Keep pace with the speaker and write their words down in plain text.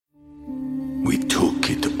We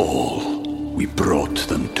took it all. We brought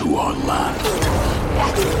them to our land.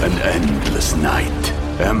 An endless night,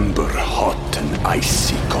 ember hot and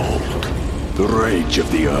icy cold. The rage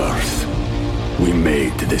of the earth. We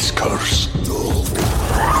made this curse.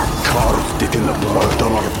 Carved it in the blood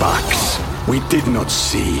on our backs. We did not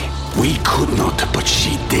see. We could not, but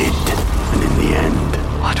she did. And in the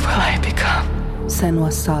end... What will I become?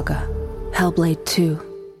 Senua's Saga. Hellblade 2.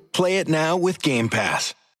 Play it now with Game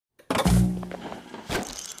Pass.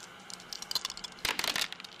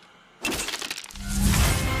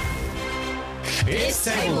 It's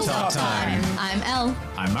Tabletop time. I'm Elle.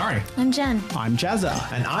 I'm Murray. I'm Jen. I'm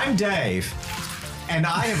Jazza. And I'm Dave. And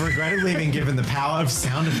I have regrettably been given the power of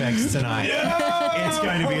sound effects tonight. It's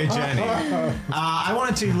going to be a journey. I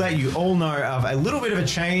wanted to let you all know of a little bit of a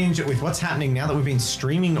change with what's happening now that we've been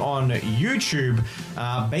streaming on YouTube.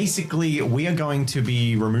 Basically, we are going to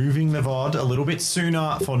be removing the VOD a little bit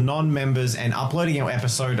sooner for non-members and uploading our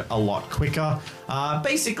episode a lot quicker.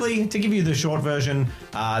 Basically, to give you the short version,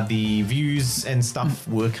 the views and stuff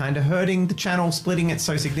were kind of hurting the channel, splitting it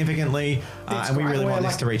so significantly, and we really want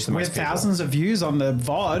this to reach the most people. We're thousands of views on the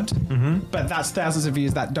VOD, but that's thousands of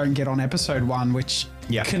views that don't get on episode 1, which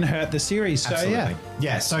can hurt the series. So Absolutely.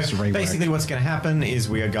 So basically what's going to happen is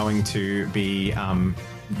we are going to be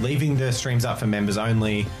leaving the streams up for members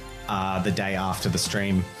only the day after the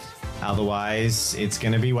stream. Otherwise, it's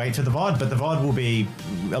going to be wait for the VOD, but the VOD will be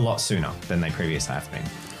a lot sooner than they previously have been.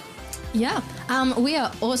 Yeah. We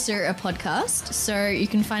are also a podcast, so you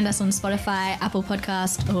can find us on Spotify, Apple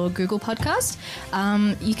Podcast, or Google Podcast.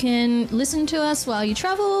 You can listen to us while you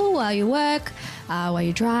travel, while you work, while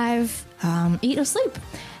you drive, eat or sleep.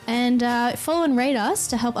 And follow and rate us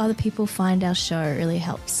to help other people find our show. It really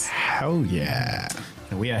helps. Hell yeah.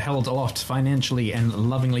 We are held aloft financially and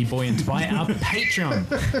lovingly buoyant by our Patreon.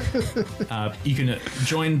 You can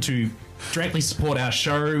join to directly support our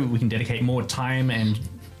show. We can dedicate more time and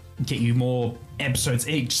get you more episodes.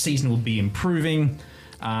 Each season will be improving.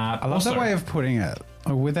 I love that way of putting it.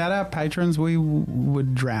 Without our patrons, we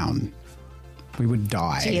would drown. We would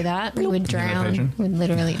die. Do you hear that? We would drown. We'd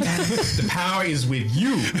literally drown. The power is with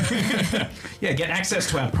you. Yeah, get access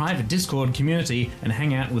to our private Discord community and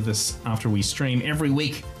hang out with us after we stream every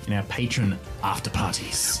week in our patron after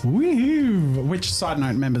parties. Woohoo! Which, side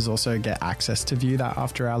note, members also get access to view that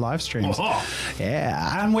after our live streams. Oh.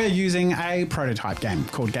 Yeah, and we're using a prototype game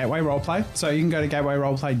called Gateway Roleplay. So you can go to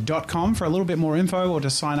gatewayroleplay.com for a little bit more info or to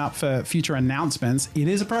sign up for future announcements. It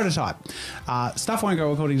is a prototype. Stuff won't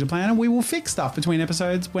go according to plan, and we will fix stuff between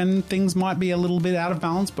episodes when things might be a little bit out of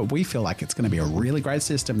balance, but we feel like it's going to be a really great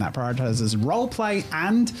system that prioritizes roleplay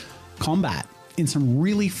and combat in some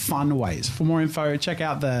really fun ways. For more info, check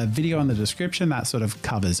out the video in the description. That sort of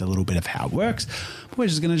covers a little bit of how it works. But we're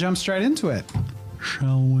just going to jump straight into it.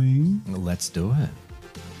 Shall we? Let's do it.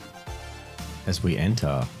 As we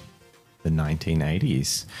enter the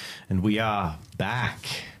 1980s, and we are back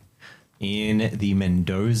in the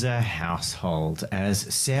Mendoza household as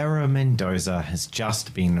Sarah Mendoza has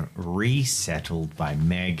just been resettled by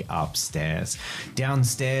Meg upstairs.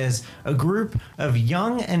 Downstairs, a group of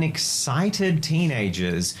young and excited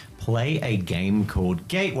teenagers play a game called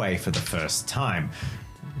Gateway for the first time.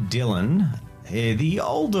 Dylan, the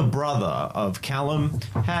older brother of Callum,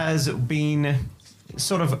 has been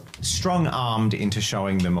sort of strong-armed into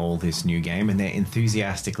showing them all this new game, and they're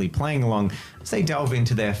enthusiastically playing along as they delve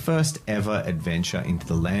into their first ever adventure into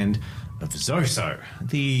the land of Zoso,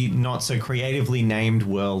 the not-so-creatively named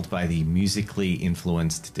world by the musically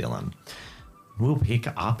influenced Dylan. We'll pick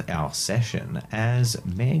up our session as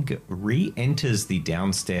Meg re-enters the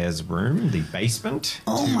downstairs room, the basement.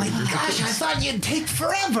 Oh my gosh, I thought you'd take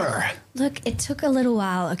forever. Look, it took a little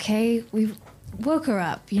while, okay? We woke her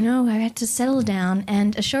up, you know? I had to settle down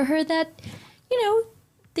and assure her that, you know,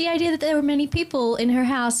 the idea that there were many people in her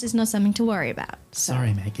house is not something to worry about. So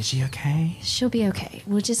Sorry, Meg. Is she okay? she'll be okay.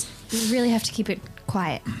 We really have to keep it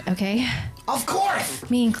quiet, okay? Of course.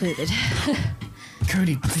 Me included.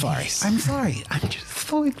 Cody, please. I'm sorry. I'm just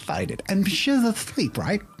so excited. And she's asleep,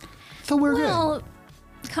 right? So we're good. Well,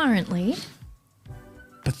 currently.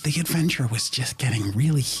 But the adventure was just getting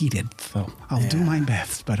really heated, so I'll do my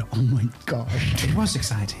best, but oh my gosh. It was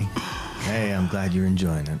exciting. Hey, I'm glad you're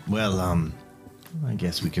enjoying it. Well, I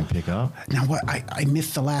guess we can pick up. Now, what? I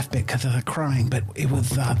missed the last bit because of the crying, but it was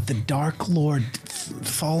the Dark Lord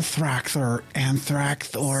Thalthrax or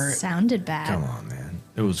Anthrax or... Sounded bad. Come on, man.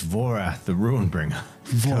 It was Vorath, the Runebringer.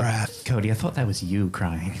 Vorath. Cody, I thought that was you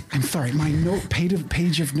crying. I'm sorry, my page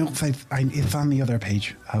of notes, it's on the other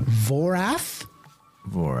page. Vorath?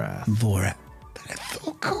 Vorath. Vorath. That's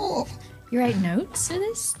so cool. You write notes to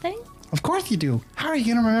this thing? Of course you do. How are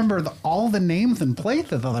you going to remember all the names and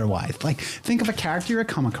places otherwise? Like, think of a character you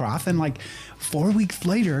come across, and like 4 weeks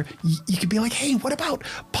later, you could be like, hey, what about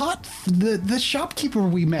Potts, the shopkeeper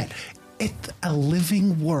we met? It's a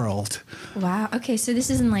living world. Wow. Okay, so this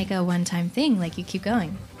isn't like a one-time thing. Like, you keep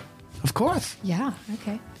going. Of course. Yeah,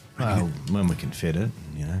 okay. Well, when we can fit it,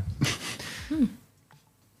 you know.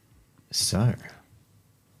 So,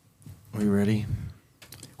 we ready?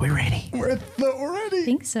 We're ready. We're ready. I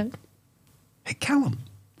think so. Hey, Callum,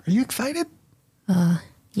 are you excited?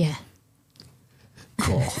 Yeah.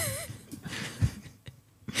 Cool.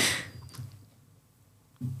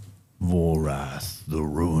 Vorath, the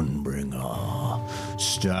Runebringer,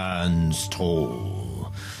 stands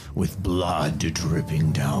tall. With blood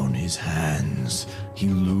dripping down his hands, he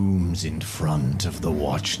looms in front of the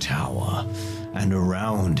watchtower, and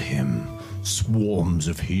around him, swarms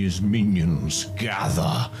of his minions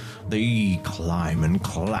gather. They climb and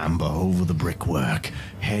clamber over the brickwork,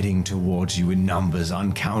 heading towards you in numbers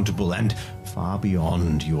uncountable and far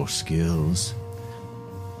beyond your skills.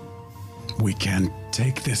 We can't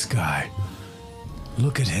take this guy.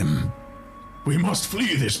 Look at him. We must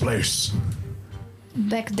flee this place.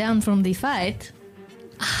 Back down from the fight.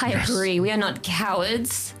 I agree. We are not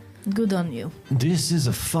cowards. Good on you. This is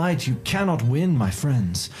a fight you cannot win, my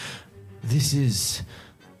friends. This is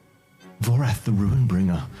Vorath the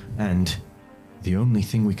Runebringer, and the only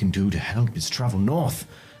thing we can do to help is travel north.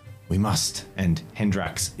 We must, and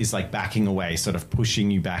Hendrax is like backing away, sort of pushing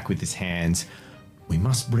you back with his hands. We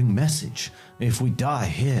must bring message. If we die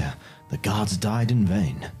here, the gods died in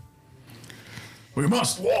vain. We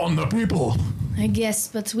must warn the people. I guess,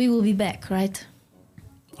 but we will be back, right?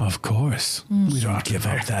 Of course. We don't give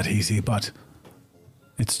up that easy, but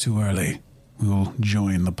it's too early. We will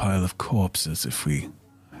join the pile of corpses if we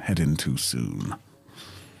head in too soon.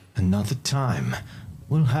 Another time,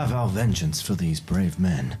 we'll have our vengeance for these brave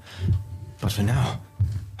men. But for now,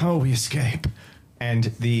 how will we escape? And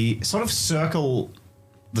the sort of circle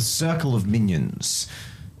of minions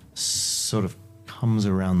sort of comes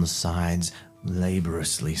around the sides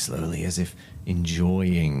laboriously, slowly, as if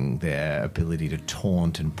enjoying their ability to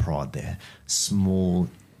taunt and prod their small,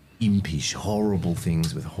 impish, horrible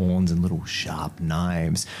things with horns and little sharp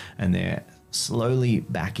knives, and they're slowly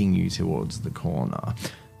backing you towards the corner.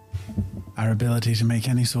 Our ability to make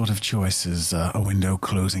any sort of choice is a window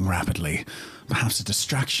closing rapidly. Perhaps a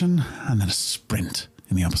distraction, and then a sprint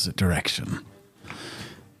in the opposite direction.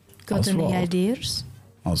 Got any Oswald. ideas?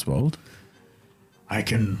 Oswald? I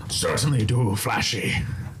can certainly do flashy.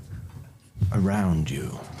 Around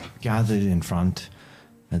you, gathered in front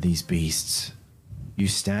of these beasts, you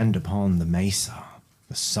stand upon the mesa,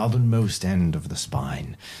 the southernmost end of the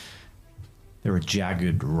spine. There are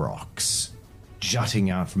jagged rocks jutting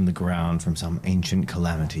out from the ground from some ancient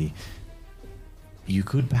calamity. You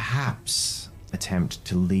could perhaps attempt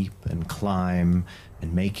to leap and climb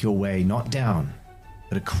and make your way not down,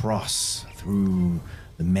 but across through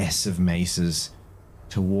the mess of mesas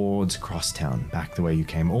towards Crosstown, back the way you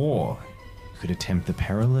came, or you could attempt the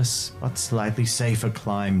perilous but slightly safer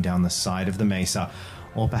climb down the side of the mesa,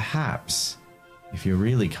 or perhaps, if you're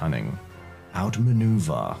really cunning,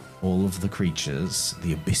 outmaneuver all of the creatures,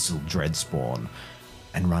 the abyssal dreadspawn,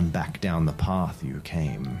 and run back down the path you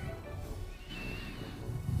came.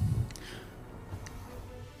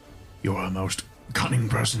 You're a most cunning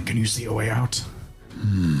person. Can you see a way out?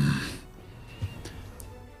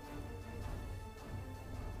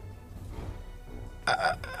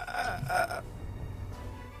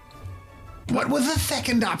 What was the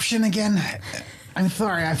second option again? I'm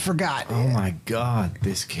sorry, I forgot. Oh my god,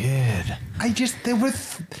 this kid. There were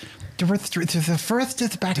three. The first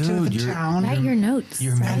is back to Dude, the town. Write your notes.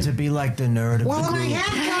 You're meant to be like the nerd of Well, the I group.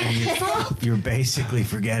 have You're basically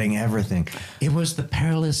forgetting everything. It was the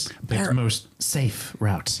perilous but most safe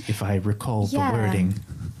route, if I recall Yeah. the wording.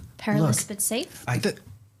 Perilous Look. but safe?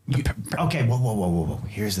 Okay, whoa.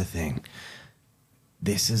 Here's the thing.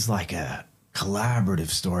 This is like a collaborative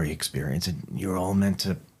story experience, and you're all meant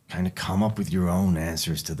to kind of come up with your own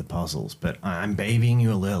answers to the puzzles. But I'm babying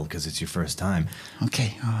you a little because it's your first time.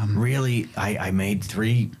 Okay. Really, I made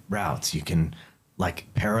 3 routes. You can like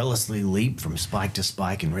perilously leap from spike to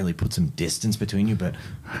spike and really put some distance between you, but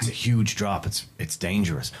it's a huge drop. It's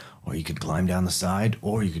dangerous. Or you could climb down the side,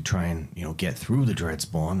 or you could try and get through the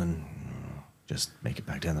dreadspawn and just make it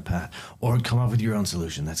back down the path, or come up with your own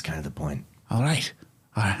solution. That's kind of the point. All right.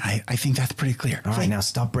 I think that's pretty clear. All right, now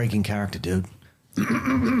stop breaking character, dude.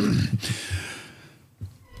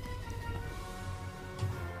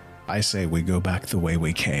 I say we go back the way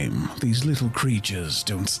we came. These little creatures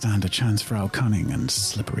don't stand a chance for our cunning and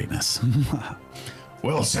slipperiness.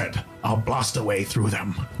 Well said. I'll blast away through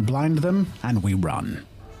them. Blind them, and we run.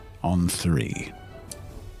 On 3.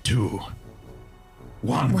 2,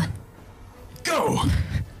 1. Go!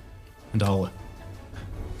 And I'll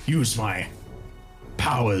use my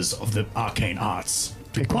powers of the arcane arts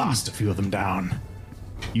to blast a few of them down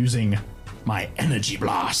using my energy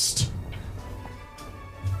blast.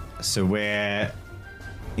 So we're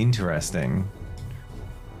interesting.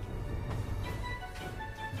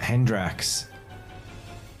 Hendrax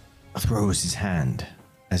throws his hand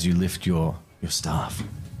as you lift your staff.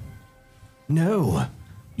 No,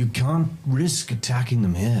 you can't risk attacking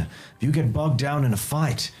them here. If you get bogged down in a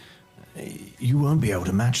fight, you won't be able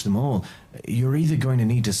to match them all. You're either going to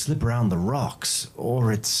need to slip around the rocks,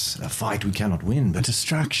 or it's a fight we cannot win. A But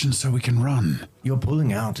distraction so we can run. you're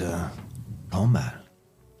pulling out combat.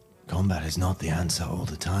 Combat is not the answer all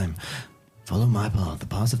the time. Follow my path, the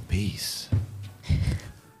path of peace.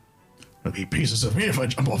 There'll be pieces of me if I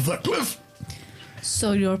jump off that cliff.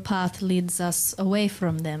 So your path leads us away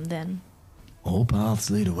from them then? All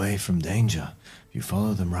paths lead away from danger if you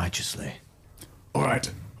follow them righteously. All right,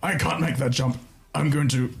 I can't make that jump. I'm going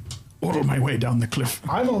to waddle my way down the cliff.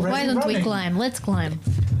 I'm already Why don't running. we climb? Let's climb.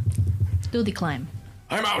 Do the climb.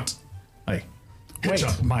 I'm out. I hitch Wait.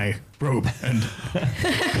 up my rope and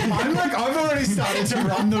I've already started to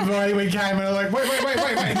run the way we came, and I'm like,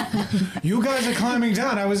 wait. You guys are climbing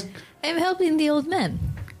down. I'm helping the old man.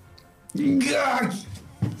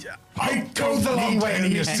 I Go the long way and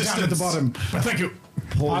any you down assistance at the bottom. But thank you.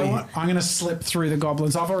 I'm going to slip through the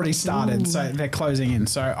goblins. I've already started, so they're closing in.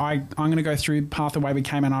 So I'm going to go through path the way we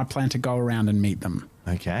came, and I plan to go around and meet them.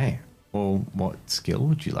 Okay. Well, what skill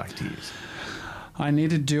would you like to use? I need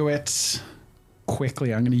to do it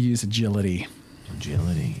quickly. I'm going to use agility.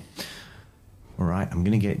 Agility. All right, I'm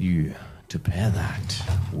going to get you to pair that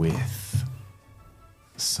with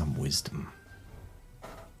some wisdom.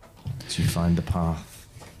 So you find the path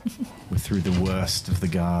through the worst of the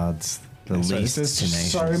guards, the least There's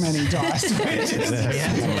tenacious. so many dice.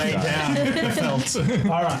 Lay down. Felt.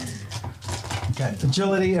 All right. Okay,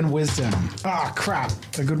 agility and wisdom. Ah, crap.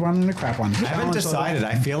 A good one and a crap one. I haven't decided.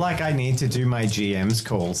 I feel like I need to do my GM's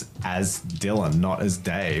calls as Dylan, not as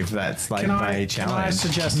Dave. That's like my Can I challenge.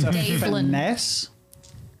 suggest a Dave Lynn. finesse?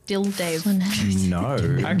 Dill Dave. No.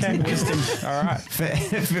 Okay, wisdom. All right.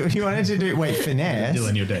 If you wanted to do finesse.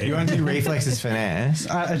 Dylan, you're Dave. You want to do reflexes finesse,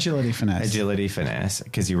 Agility finesse. agility finesse,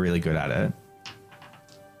 because you're really good at it.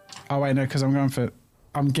 Oh, wait, no, because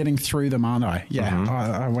I'm getting through them, aren't I? Yeah,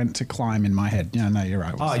 I went to climb in my head. Yeah, no, you're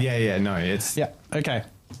right. Oh yeah, no, it's Yeah, okay.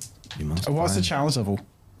 You must What's the find challenge level?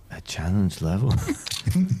 a challenge level.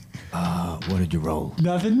 What did you roll?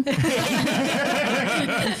 Nothing.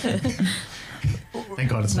 Thank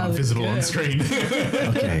God it's not visible on screen.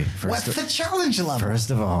 Okay, What's the challenge level? First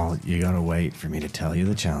of all, you gotta wait for me to tell you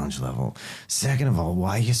the challenge level. Second of all,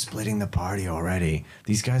 why are you splitting the party already?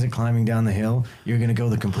 These guys are climbing down the hill. You're gonna go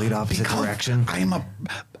the complete opposite direction.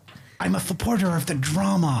 I'm a supporter of the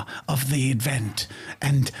drama of the event,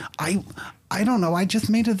 and I don't know. I just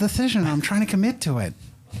made a decision. I'm trying to commit to it.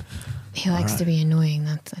 He likes to be annoying.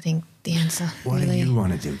 That's, I think, the answer. What really. do you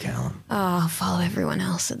want to do, Callum? I'll follow everyone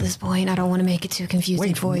else at this point. I don't want to make it too confusing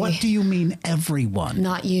Wait, for what you. do you mean, everyone?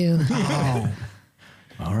 Not you. Oh,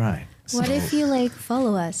 All right. What so- if you like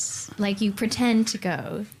follow us? Like you pretend to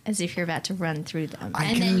go as if you're about to run through them, I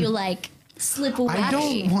and then can- you like slip away. I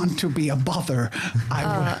don't want to be a bother.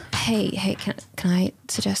 Hey, can I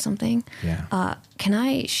suggest something? Yeah. Can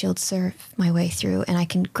I shield surf my way through and I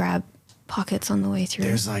can grab pockets on the way through?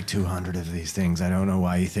 There's like 200 of these things. I don't know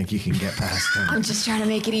why you think you can get past them. I'm just trying to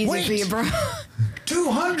make it easy for you, bro.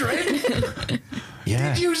 200?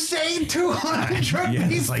 Yeah. Did you say 200 Yeah,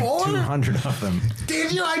 there's like before? 200 of them.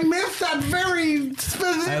 Did you? I missed that very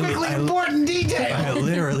specifically I- important detail. I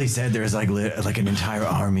literally said there's like an entire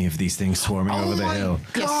army of these things swarming over the my hill.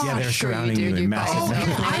 gosh. Yeah, they're Sure you surrounding do, you in you massive guys.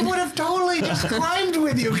 numbers. I would have totally just climbed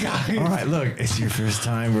with you guys. All right, look, it's your first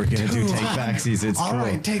time. We're gonna do take backsies. It's All cool.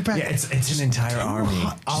 right, take back. Yeah, it's an entire army.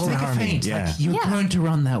 I'll Just an make a army. feint. Yeah. Like you Yeah. learn to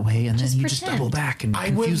run that way, and Just then you just pretend. double back and I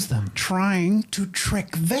confuse was them. trying to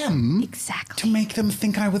trick them Exactly. to make them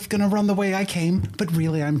think I was going to run the way I came, but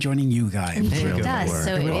really I'm joining you guys. It Really does, work.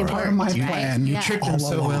 so It it worked. Part of my worked, right? plan. You Yeah. Tricked all them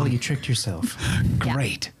so along. well, you tricked yourself.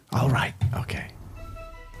 Great. All right. Okay.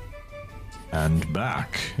 And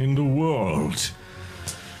back in the world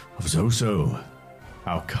of Zoso,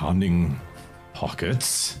 our cunning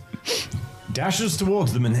pockets dashes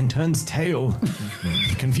towards them and then turns tail,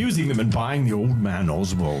 confusing them and buying the old man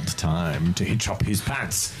Oswald time to hitch up his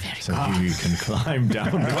pants so he can climb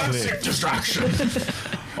down the cliff. Distraction.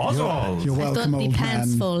 Oswald! You're I thought welcome, the old pants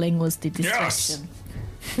man. falling was the Yes.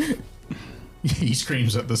 distraction. He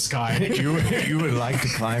screams at the sky. You would like to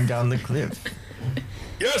climb down the cliff.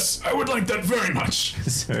 Yes, I would like that very much.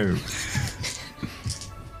 So,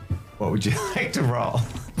 what would you like to roll?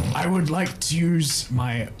 I would like to use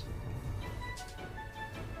my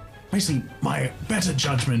better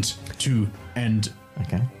judgment to, and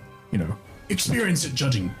Okay. experience at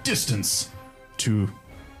judging distance to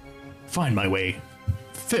find my way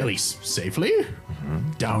fairly safely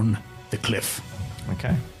down the cliff.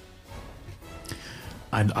 Okay.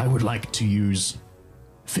 And I would like to use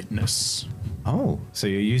fitness. Oh, so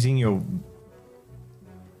you're using your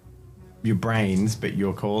brains, but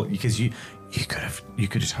you're because you could have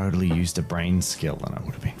totally used a brain skill, and I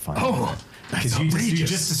would have been fine. Oh, that's because you outrageous.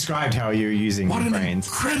 just described how you're using What your an brains.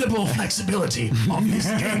 incredible flexibility of this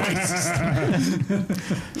gateway system.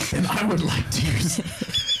 And I would like to use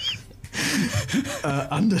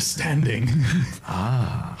understanding.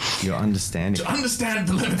 Your understanding. To understand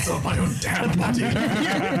the limits of my own damn body.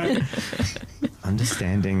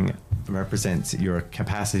 Understanding represents your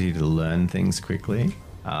capacity to learn things quickly,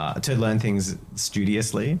 to learn things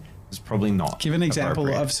studiously. Is probably not. Give an example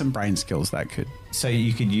appropriate. of some brain skills that could. So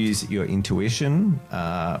you could use your intuition,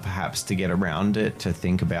 perhaps, to get around it, to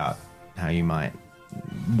think about how you might,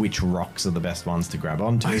 which rocks are the best ones to grab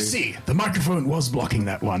onto. I see. The microphone was blocking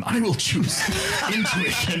that one. I will choose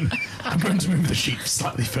intuition. I'm going to move the sheet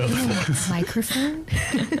slightly further forward. Microphone?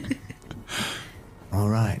 All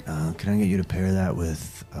right. Can I get you to pair that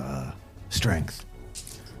with strength?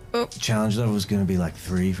 Oh. Challenge level is going to be like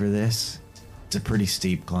 3 for this. It's a pretty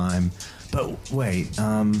steep climb. But wait,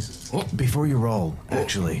 before you roll,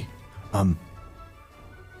 actually,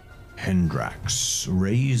 Hendrax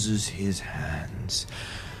raises his hands,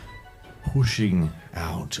 pushing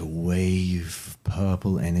out a wave of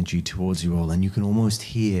purple energy towards you all, and you can almost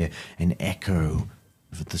hear an echo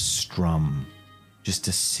of the strum. Just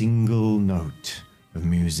a single note of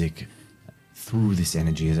music through this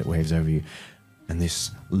energy as it waves over you. And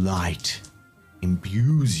this light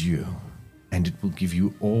imbues you, and it will give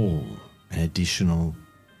you all an additional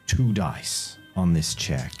 2 dice on this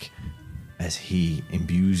check as he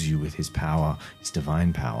imbues you with his power, his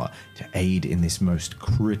divine power, to aid in this most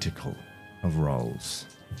critical of rolls.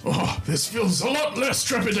 Oh, this feels a lot less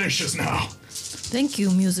trepidatious now. Thank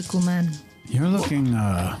you, musical man. You're looking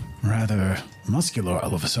rather muscular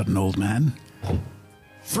all of a sudden, old man.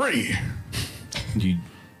 3. You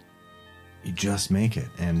just make it,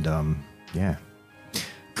 and yeah.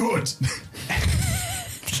 Good.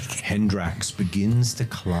 Hendrax begins to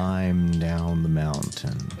climb down the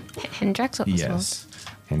mountain. Hendrax or Oswald? Yes,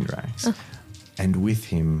 Hendrax. And with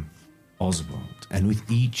him, Oswald. And with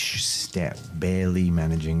each step, barely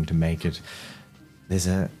managing to make it, there's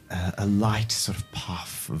a light sort of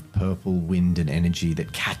puff of purple wind and energy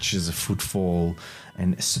that catches a footfall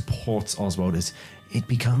and supports Oswald as it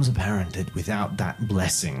becomes apparent that without that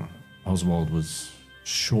blessing, Oswald was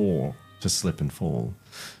sure to slip and fall.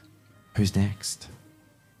 Who's next?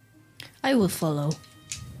 I will follow.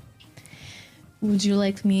 Would you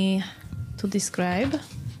like me to describe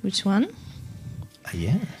which one?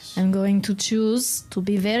 Yes. I'm going to choose to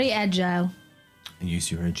be very agile.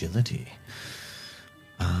 Use your agility.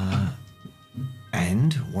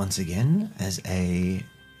 And once again, as a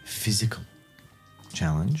physical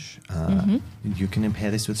challenge, you can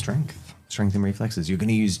impair this with strength and reflexes. You're going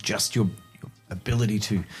to use just your ability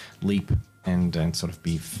to leap and sort of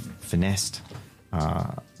be finessed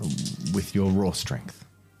with your raw strength.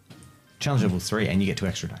 Challenge level 3, and you get 2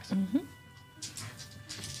 extra dice.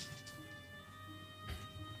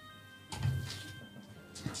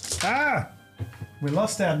 We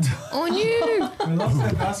lost that. Oh, no! We lost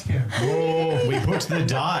that basket. Oh, we put the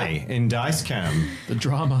die in dice cam. The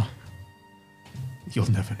drama.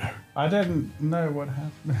 You'll never know. I didn't know what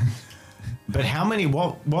happened. But how many?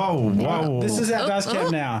 Whoa! This is our dice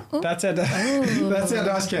cam now. That's our that's our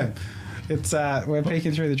dice cam. It's we're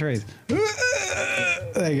peeking through the trees.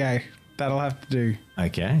 There you go. That'll have to do.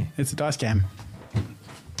 Okay. It's a dice cam.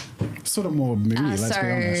 Sort of more moody, let's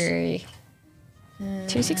be honest. Sorry.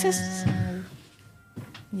 2 successes?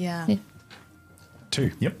 Yeah.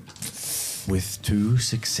 2. Yep. With 2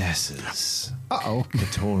 successes, Uh-oh.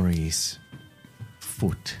 Katori's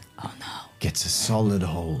foot gets a solid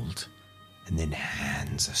hold, and then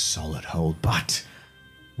hands a solid hold, but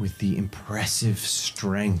with the impressive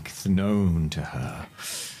strength known to her,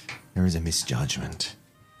 there is a misjudgment,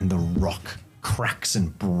 and the rock cracks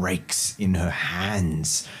and breaks in her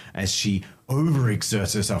hands as she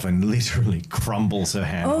overexerts herself and literally crumbles her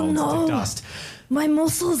handholds to dust. My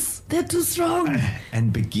muscles, they're too strong.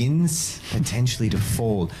 And begins potentially to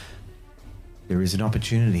fall. There is an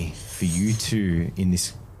opportunity for you two in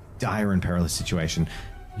this dire and perilous situation,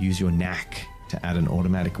 use your knack to add an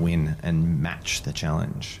automatic win and match the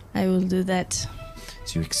challenge. I will do that.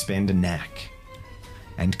 So you expend a knack.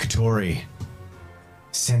 And Katori,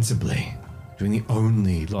 sensibly, doing the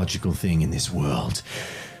only logical thing in this world,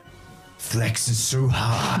 flexes so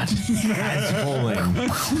hard, hands falling,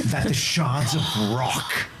 that the shards of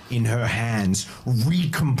rock in her hands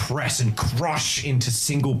recompress and crush into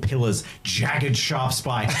single pillars, jagged sharp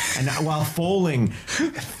spine, and while falling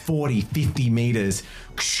 40, 50 meters,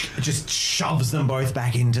 just shoves them both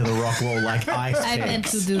back into the rock wall like ice picks. I meant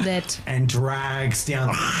to do that. And drags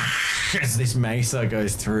down as this mesa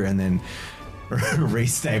goes through and then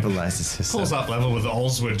restabilizes herself. Pulls up level with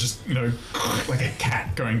Olswood, just, like a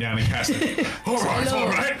cat going down a castle. all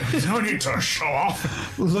right. No need to show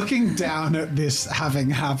off. Looking down at this having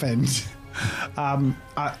happened,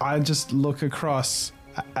 I just look across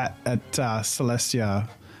at Celestia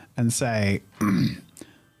and say,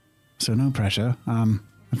 so no pressure.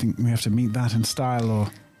 I think we have to meet that in style,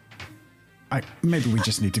 or maybe we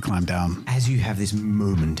just need to climb down. As you have this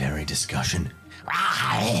momentary discussion,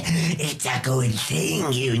 It's a good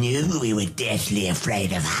thing you knew we were deathly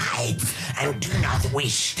afraid of heights and do not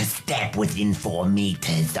wish to step within 4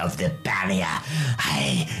 meters of the barrier.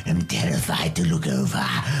 I am terrified to look over,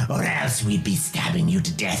 or else we'd be stabbing you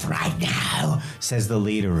to death right now, says the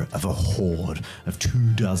leader of a horde of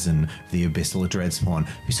 24 of the Abyssal Dreadspawn,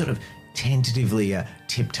 who sort of tentatively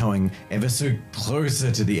tiptoeing ever so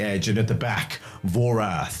closer to the edge, and at the back,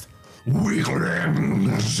 Vorath.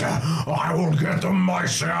 Weaklings! I will get them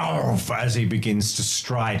myself! As he begins to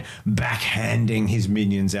stride, backhanding his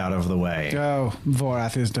minions out of the way. Oh,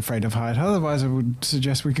 Vorath isn't afraid of height. Otherwise, I would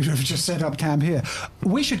suggest we could have just set up camp here.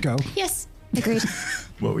 We should go. Yes, agreed.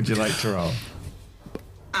 What would you like to roll?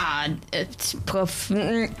 It's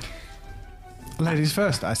Ladies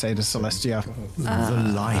first, I say to Celestia.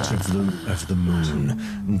 The light of the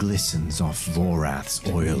moon glistens off Vorath's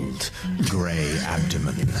oiled grey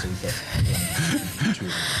abdomen.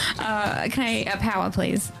 Can I power,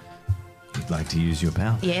 please? You'd like to use your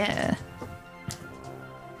power? Yeah.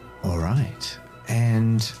 All right.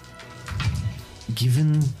 And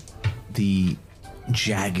given the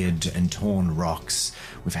jagged and torn rocks,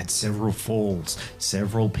 we've had several falls,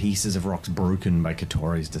 several pieces of rocks broken by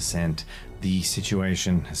Katori's descent. The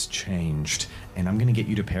situation has changed, and I'm going to get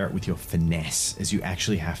you to pair it with your finesse, as you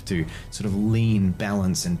actually have to sort of lean,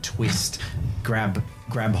 balance, and twist, grab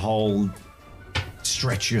hold,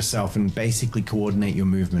 stretch yourself, and basically coordinate your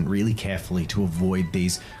movement really carefully to avoid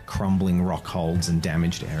these crumbling rock holds and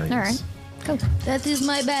damaged areas. All right. Cool. That is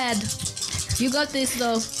my bad. You got this,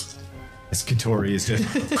 though. As Katori is just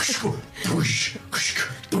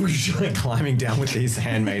climbing down with these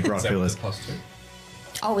handmade rock pillars.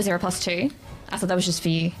 Oh, is there a +2? I thought that was just for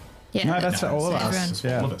you. Yeah. No, that's for all of everyone. us.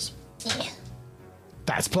 Yeah. All of us.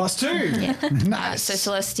 That's +2. Yeah. Nice. So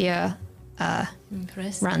Celestia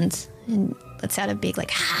Impressed. runs and lets out a big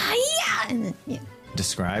hi-ya, and then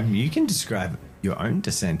You can describe your own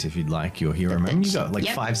descent if you'd like, your hero. Remember, you got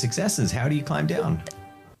 5 successes. How do you climb down?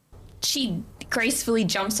 She gracefully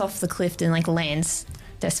jumps off the cliff and lands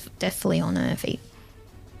deftly on her feet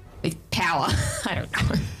with power. I don't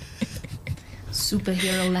know.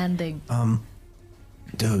 Superhero landing.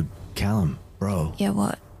 Dude, Callum, bro. Yeah,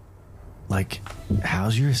 what?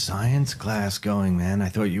 How's your science class going, man? I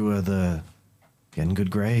thought you were getting good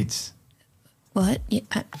grades. What?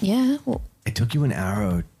 Yeah. Well, It took you an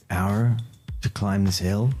hour to climb this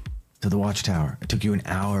hill to the Watchtower. It took you an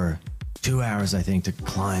hour, 2 hours, I think, to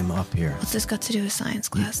climb up here. what's this got to do with science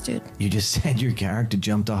class, dude? You just said your character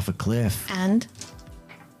jumped off a cliff. And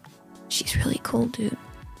she's really cool, dude.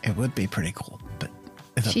 It would be pretty cool, but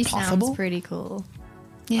is She it possible? sounds pretty cool.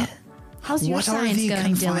 Yeah. How's your What are science the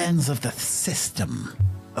going, Dylan? confines of the system?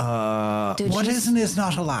 Dude, What she's- is and is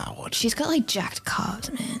not allowed? She's got jacked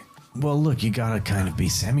calves, man. Well, look, you gotta kind of be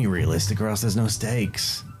semi-realistic or else there's no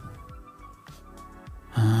stakes.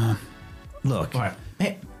 Look, Right.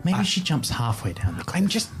 Maybe she jumps halfway down the cliff. I'm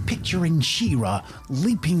just picturing She-Ra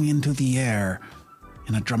leaping into the air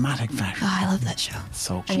in a dramatic fashion. Oh, I love that show.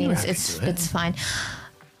 So I mean, She-Ra it's fine.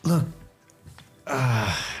 look,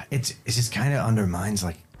 it just kind of undermines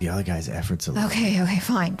the other guy's efforts a little. Okay,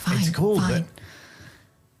 fine. It's cool, fine. but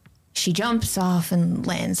She jumps off and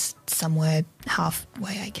lands somewhere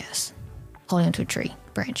halfway, I guess, holding onto a tree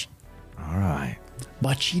branch. all right.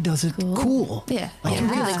 But she does it cool. Yeah,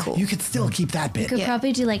 really cool. You could still keep that bit. Could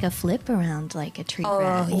probably do a flip around a tree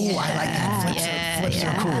branch. Oh, I like that. Flips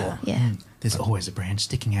are cool. Yeah. There's always a branch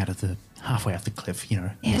sticking out of the halfway off the cliff, We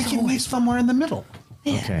can meet somewhere in the middle.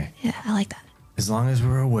 Yeah. Okay. Yeah, I like that. As long as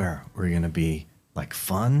we're aware, we're gonna be like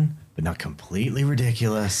fun, but not completely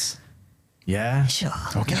ridiculous. Yeah? Sure.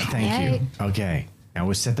 Okay, thank you. Okay, now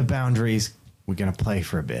we'll set the boundaries. We're going to play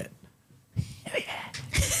for a bit.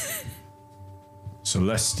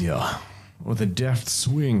 Celestia, with a deft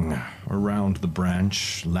swing around the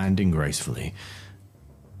branch, landing gracefully,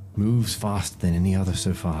 moves faster than any other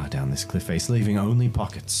so far down this cliff face, leaving only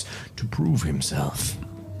pockets to prove himself.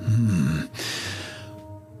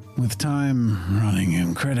 With time running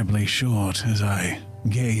incredibly short as I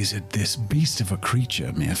gaze at this beast of a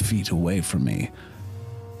creature mere feet away from me,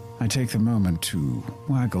 I take the moment to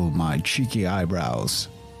waggle my cheeky eyebrows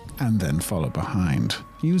and then follow behind,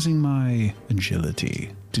 using my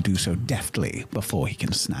agility to do so deftly before he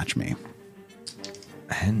can snatch me.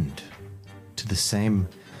 And to the same,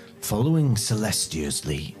 following Celestia's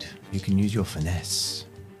lead, you can use your finesse.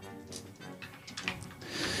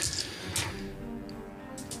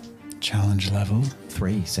 Challenge level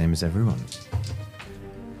 3, same as everyone.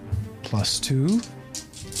 +2.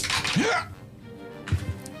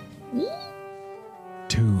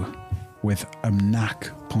 2 with a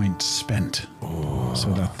knack point spent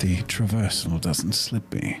so that the traversal doesn't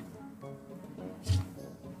slip me.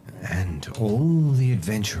 And all the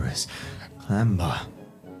adventurers clamber,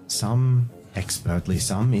 some expertly,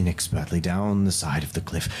 some inexpertly, down the side of the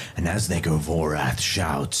cliff, and as they go, Vorath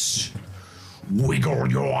shouts,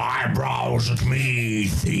 Wiggle your eyebrows at me,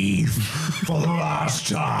 thief. For the last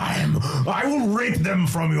time, I will rip them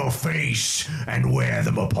from your face and wear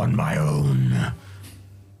them upon my own.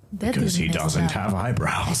 because he doesn't have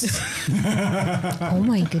eyebrows. Oh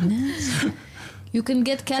my goodness. You can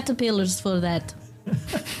get caterpillars for that.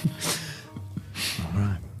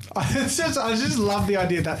 I just love the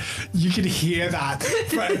idea that you can hear that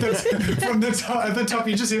from the top. At the top,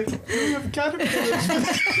 you just hear caterpillars.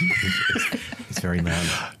 It's very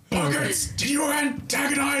loud. Buckets, do you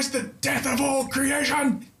antagonize the death of all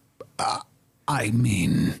creation? I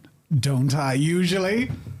mean, don't I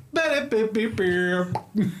usually?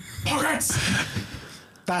 Pockets!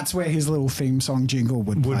 That's where his little theme song jingle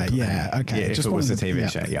would play. Yeah, okay. Yeah, if it was a TV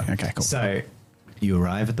show, yeah. Okay, cool. So, you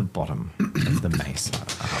arrive at the bottom of the mesa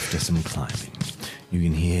after some climbing. You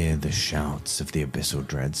can hear the shouts of the abyssal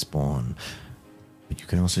dread spawn, but you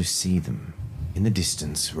can also see them in the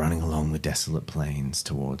distance running along the desolate plains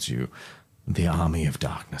towards you. The army of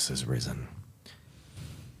darkness has risen.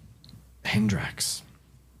 Hendrax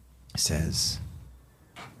says,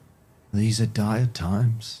 "These are dire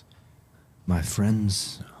times. My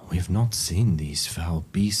friends, we have not seen these foul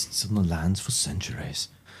beasts on the lands for centuries.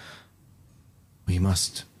 We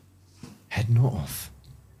must head north.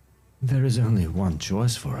 There is only one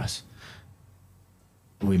choice for us.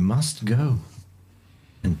 We must go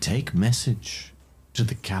and take message to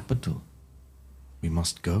the capital. We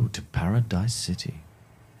must go to Paradise City.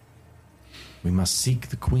 We must seek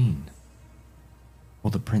the queen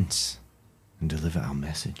or the prince and deliver our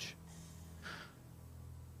message.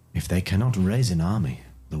 If they cannot raise an army,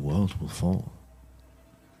 the world will fall."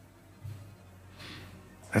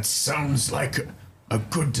 That sounds like a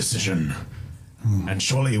good decision. And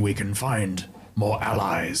surely we can find more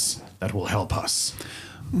allies that will help us.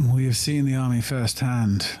 We have seen the army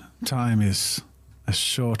firsthand. Time is as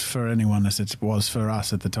short for anyone as it was for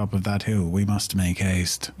us at the top of that hill. We must make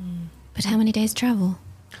haste. But how many days travel?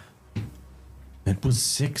 It was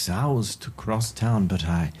 6 hours to cross town, but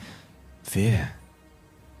I fear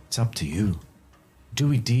it's up to you. Do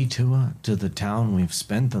we detour to the town we've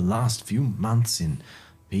spent the last few months in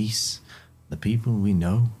peace, the people we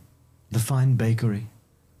know, the fine bakery,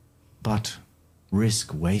 but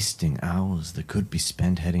risk wasting hours that could be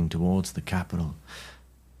spent heading towards the capital?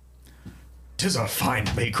 'Tis a fine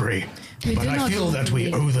bakery, We but do I not feel that we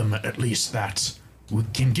leave. owe them at least that. We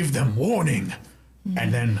can give them warning,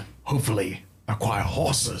 and then hopefully acquire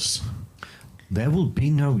horses. There will be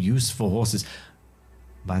no use for horses.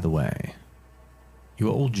 By the way, you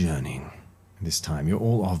are all journeying this time. You're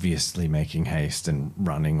all obviously making haste and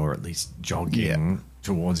running, or at least jogging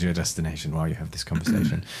towards your destination while you have this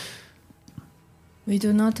conversation. We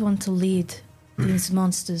do not want to lead these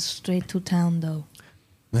monsters straight to town, though.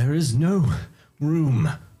 There is no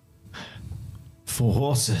room for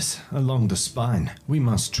horses along the spine. We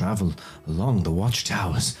must travel along the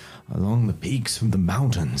watchtowers, along the peaks of the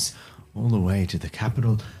mountains, all the way to the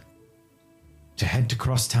capital. To head to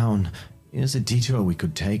Crosstown is a detour we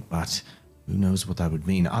could take, but who knows what that would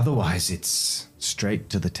mean. Otherwise, it's straight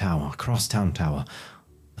to the tower, Crosstown Tower,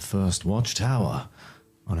 the first watchtower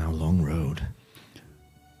on our long road.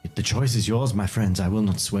 The choice is yours, my friends. I will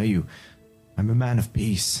not sway you. I'm a man of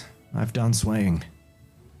peace. I've done swaying.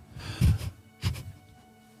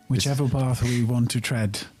 Whichever path we want to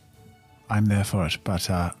tread, I'm there for it. But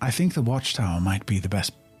I think the Watchtower might be the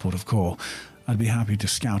best port of call. I'd be happy to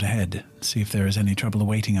scout ahead, see if there is any trouble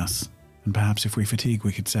awaiting us. And perhaps if we fatigue,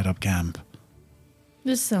 we could set up camp.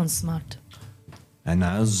 This sounds smart. And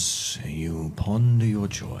as you ponder your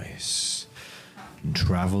choice and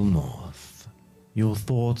travel north, your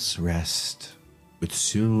thoughts rest with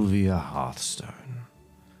Sylvia Hearthstone,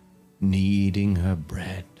 kneading her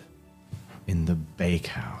bread in the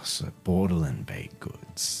bakehouse at Borderland Baked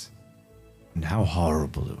Goods, and how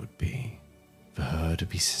horrible it would be for her to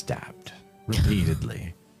be stabbed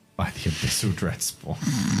repeatedly by the abyssal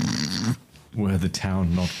dreadspawn, were the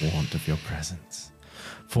town not warned of your presence.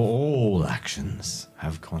 For all actions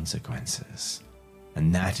have consequences,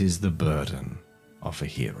 and that is the burden of a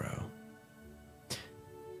hero.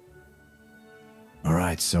 All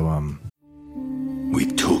right, so We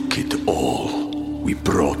took it all. We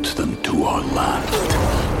brought them to our land.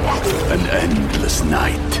 An endless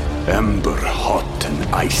night, ember hot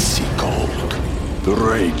and icy cold. The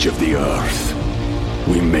rage of the earth.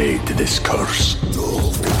 We made this curse.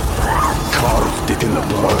 Carved it in the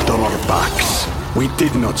blood on our backs. We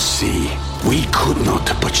did not see. We could not,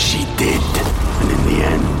 but she did. And in the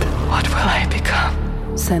end, What will I become?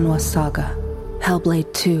 Senua's Saga.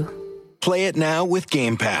 Hellblade 2. Play it now with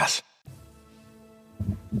Game Pass.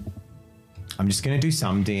 I'm just going to do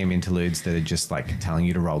some DM interludes that are just like telling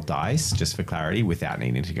you to roll dice, just for clarity, without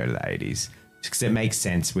needing to go to the 80s. Because it makes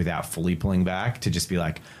sense without fully pulling back to just be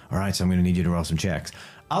like, all right, so I'm going to need you to roll some checks.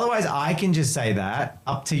 Otherwise, I can just say that.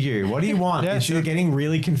 Up to you. What do you want? Yeah, It's sure. getting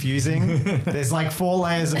really confusing. There's like 4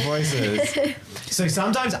 layers of voices. So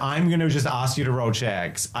sometimes I'm going to just ask you to roll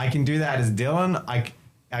checks. I can do that as Dylan.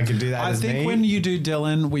 I could do that I as think me. when you do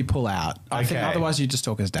Dylan, we pull out. I think Okay. otherwise you just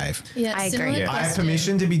talk as Dave. Yeah, I similar agree. I have question.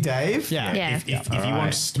 permission to be Dave? Yeah. Yeah. If you Alright. want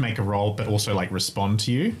us to make a roll, but also like respond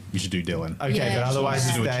to you, you should do Dylan. Okay, Yeah, but otherwise yeah.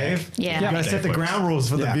 it's Do a check. Dave. Yeah. You gotta set the ground rules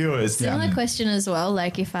for the Yeah. viewers. Similar question as well.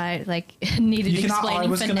 Like if I needed You can- I explaining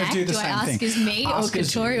was for gonna Knack, do the do I same ask thing. as me Ask or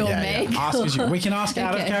as you. Katori or Yeah, Meg? Ask as you. We can ask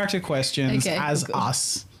out of Okay. character questions Okay, as cool.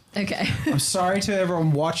 us. Okay. I'm sorry to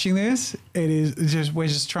everyone watching this. It is just we're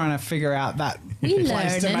just trying to figure out that We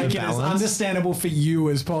place to learning. make it as Balance. understandable for you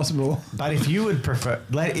as possible. But if you would prefer,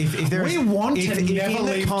 if there We is, want if, to if never in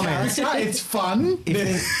the leave comments, character. It's fun.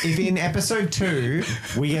 if in episode 2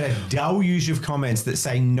 we get a deluge of comments that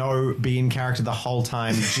say no, be in character the whole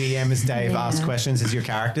time. GM as Dave Yeah. asks questions as your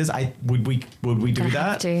characters. Would we do Have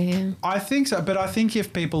that? to, yeah. I think so, but I think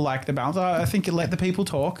if people like the balance, I think you let the people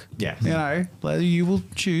talk. Yeah. You know, you will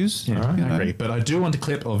choose. Yeah, you I know. agree. But I do want a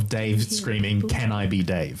clip of Dave screaming, "Can I be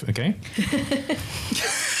Dave?" Okay.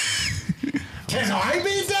 Can I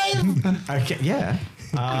be Dave? Okay, yeah.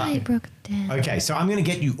 I broke down. Okay, so I'm going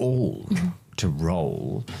to get you all to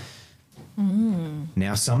roll.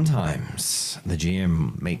 Now, sometimes the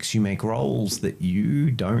GM makes you make rolls that you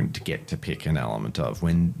don't get to pick an element of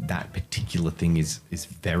when that particular thing is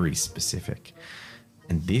very specific.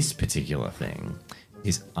 And this particular thing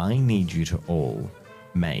is I need you to all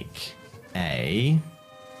make a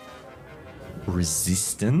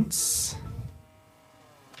resistance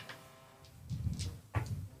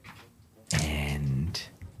and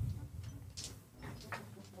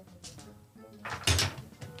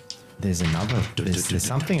there's another there's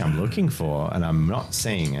something I'm looking for and I'm not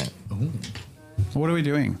seeing it. What are we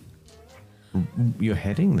doing? You're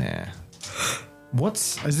heading there.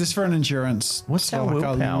 What's Is this for an endurance? What's our like a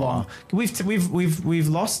willpower? long- We've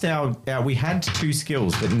lost our we had 2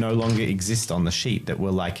 skills that no longer exist on the sheet that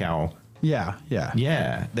were like our Yeah.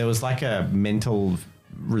 there was like a mental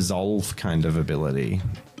resolve kind of ability.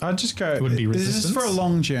 I'd just go. Would it be Is this resistance? for a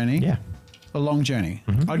long journey? Yeah. A long journey.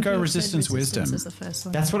 I'd go resistance wisdom. is the first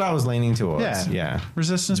one. That's what I was leaning towards. Yeah.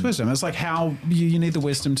 Resistance wisdom. It's like how you need the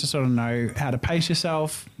wisdom to sort of know how to pace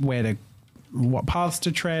yourself, what paths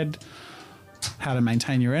to tread, how to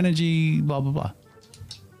maintain your energy, blah, blah, blah.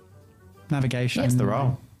 Navigation. That's the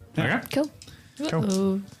roll. Okay. Cool.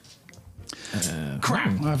 Cool.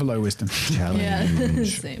 Crap. I have a low wisdom.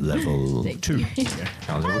 Challenge Same. level Thank 2. you.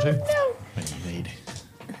 Challenge level 2. What do you need?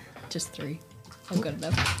 Just 3. I've got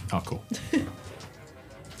enough. Oh, cool.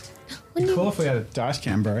 Cool if we had a dice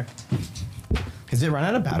cam, bro. Has it run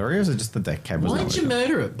out of battery or is it just that the cable's not working?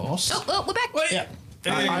 murder it, boss? Oh, we're back. Yeah.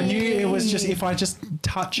 I knew it was just if I just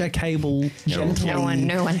touch a cable gently.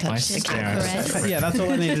 No one touched Nice. the Yeah. caress. Yeah, that's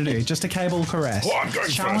all I need to do. Just a cable caress. Oh, I'm going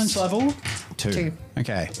Challenge first. level. 2.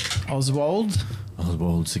 Okay. Oswald.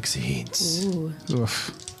 Oswald succeeds.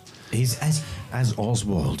 Oof. He's as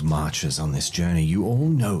Oswald marches on this journey, you all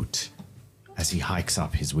note as he hikes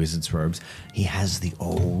up his wizard's robes, he has the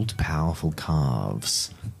old powerful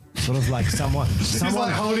calves Sort of like someone He's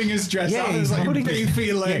like holding his dress up. he's It's like holding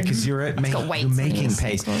beefy legs. Yeah, because you're got weights on making his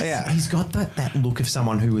pace. ankles. Yeah. He's got that look of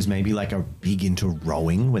someone who was maybe like a big into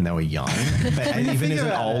rowing when they were young, but even Think as an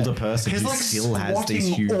about older it. person, He's he like still has these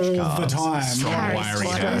squatting huge all calves. the time. Strong, Harry wiry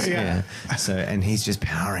Potter. calves. Yeah. So, and he's just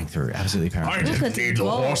powering through, absolutely powering I through. Look didn't at need the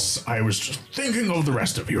Whoa. horse. I was just thinking of the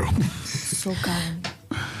rest of you. So kind.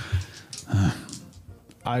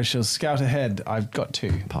 I shall scout ahead. I've got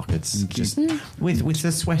 2. Pockets, just with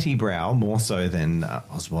the sweaty brow, more so than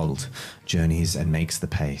Oswald journeys and makes the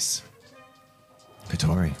pace.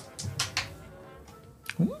 Katori.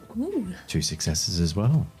 2 successes as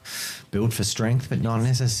well. Build for strength, but not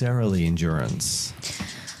necessarily endurance.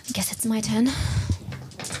 I guess it's my turn.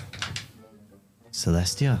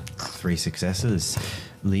 Celestia, 3 successes.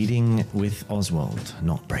 Leading with Oswald,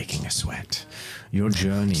 not breaking a sweat. Your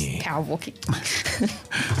journey. Power walking.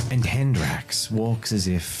 And Hendrax walks as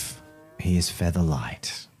if he is feather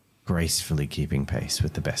light, gracefully keeping pace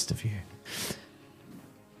with the best of you.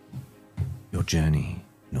 Your journey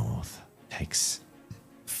north takes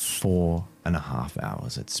 4.5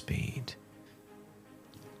 hours at speed.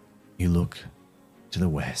 You look to the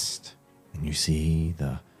west and you see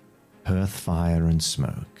the hearth fire and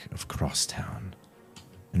smoke of Crosstown,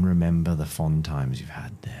 and remember the fond times you've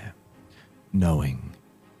had there, knowing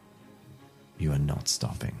you are not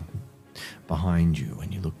stopping. Behind you,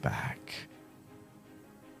 when you look back,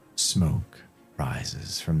 smoke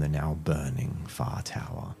rises from the now burning far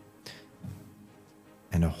tower,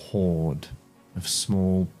 and a horde of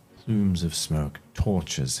small plumes of smoke,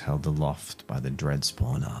 torches held aloft by the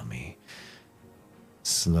Dreadspawn army,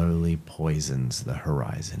 slowly poisons the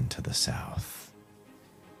horizon to the south.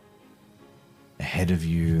 Ahead of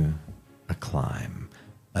you, a climb,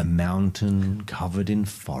 a mountain covered in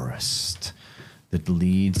forest that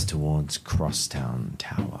leads towards Crosstown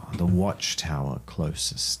Tower, the watchtower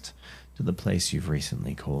closest to the place you've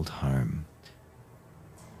recently called home.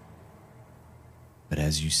 But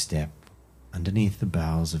as you step underneath the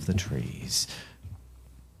boughs of the trees,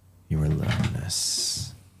 your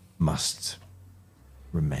alertness must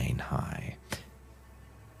remain high.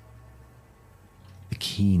 The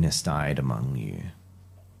keenest eyed among you,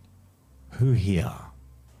 who here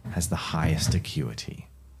has the highest acuity?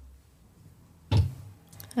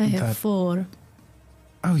 I have 4.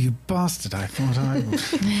 Oh, you bastard. I thought I would.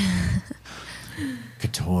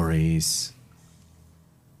 Katori's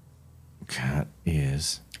cat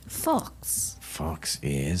ears, Fox. fox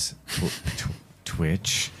ears,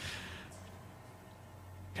 twitch.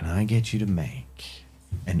 Can I get you to make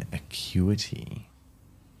an acuity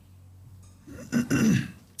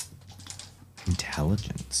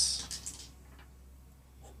intelligence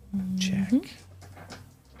check?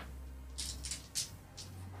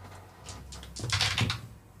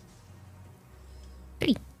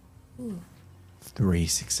 3. 3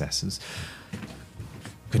 successes.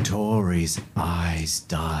 Katori's eyes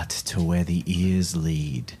dart to where the ears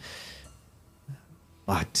lead,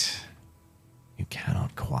 but you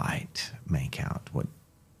cannot quite make out what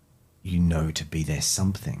you know to be there's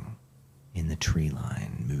something in the tree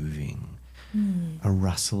line moving. A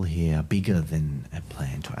rustle here, bigger than a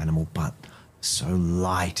plant or animal, but so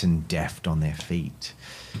light and deft on their feet.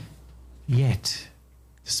 Yet,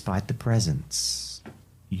 despite the presence,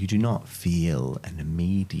 you do not feel an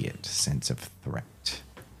immediate sense of threat.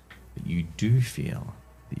 But you do feel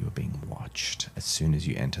that you are being watched as soon as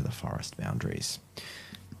you enter the forest boundaries.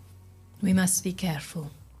 We must be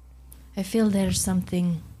careful. I feel there's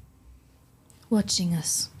something watching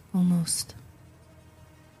us, almost.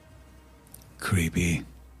 Creepy.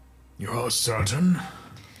 You're certain?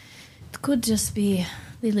 It could just be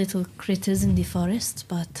the little critters in the forest,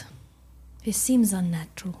 but it seems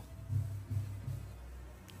unnatural.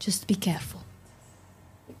 Just be careful.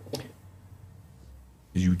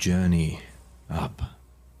 As you journey up,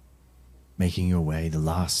 making your way the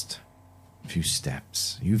last few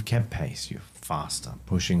steps, you've kept pace, you're faster,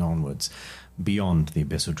 pushing onwards beyond the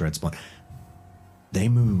abyssal dreadspawn. They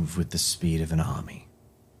move with the speed of an army,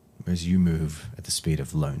 whereas you move at the speed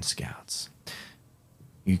of lone scouts.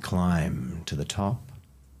 You climb to the top,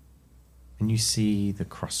 and you see the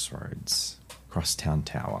crossroads, Crosstown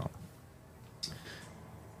Tower.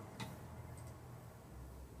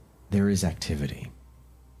 There is activity,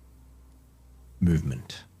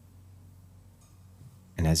 movement.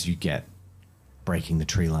 And as you get breaking the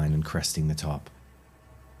tree line and cresting the top,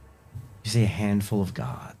 you see a handful of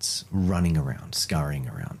guards running around, scurrying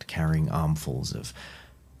around, carrying armfuls of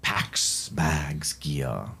packs, bags,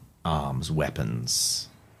 gear, arms, weapons.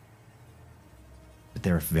 But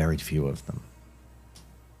there are very few of them.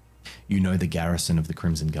 You know the garrison of the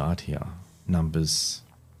Crimson Guard here numbers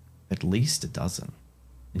at least a dozen,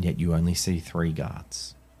 and yet you only see 3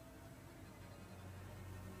 guards.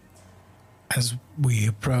 As we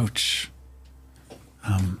approach,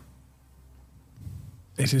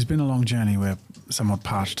 it has been a long journey. We're somewhat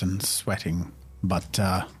parched and sweating, but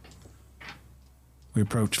we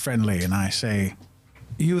approach friendly, and I say,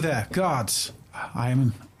 "You there, guards. I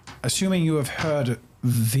am assuming you have heard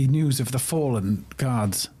the news of the fallen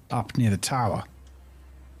guards up near the tower."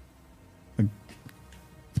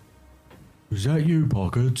 Is that you,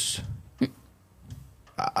 Pockets?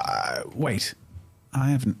 Wait, I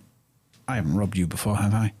haven't robbed you before,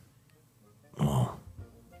 have I? Oh.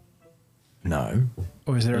 No.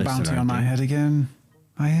 Or is there a At least I bounty don't on my think- head again?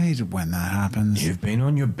 I hate it when that happens. You've been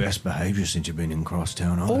on your best behaviour since you've been in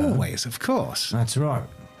Crosstown. Always, of course. That's right.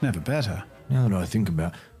 Never better. Now that I think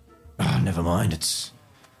about... never mind, it's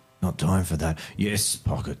not time for that. Yes,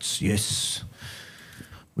 Pockets, yes.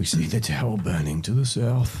 We see the tower burning to the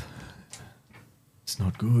south. It's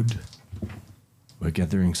not good. We're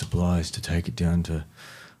gathering supplies to take it down to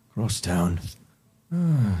Crosstown.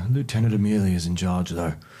 Lieutenant Amelia's in charge,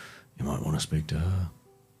 though. You might want to speak to her.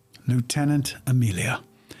 Lieutenant Amelia.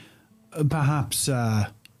 Perhaps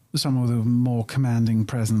some of the more commanding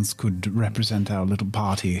presence could represent our little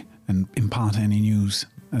party and impart any news,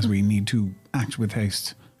 as we need to act with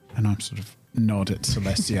haste. And I'm sort of nod at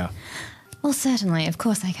Celestia. Well, certainly. Of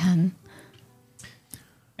course I can.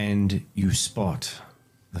 And you spot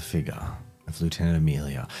the figure of Lieutenant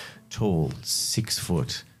Amelia. Tall, 6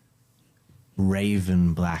 foot,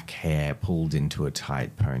 raven black hair pulled into a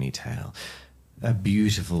tight ponytail. A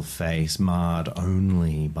beautiful face marred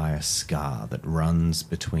only by a scar that runs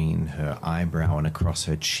between her eyebrow and across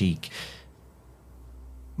her cheek.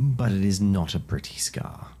 But it is not a pretty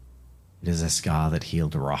scar. It is a scar that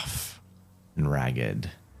healed rough and ragged.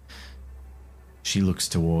 She looks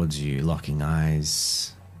towards you, locking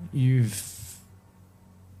eyes. You've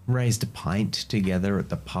raised a pint together at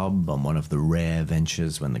the pub on one of the rare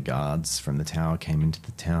ventures when the guards from the tower came into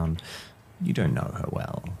the town. You don't know her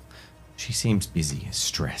well. She seems busy,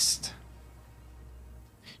 stressed.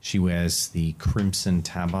 She wears the crimson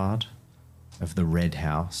tabard of the Red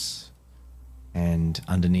House, and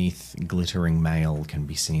underneath glittering mail can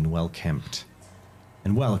be seen well-kempt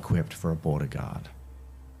and well-equipped for a border guard.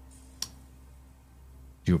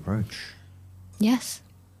 Do you approach? Yes.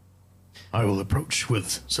 I will approach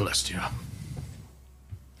with Celestia.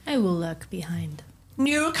 I will lurk behind.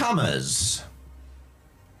 Newcomers!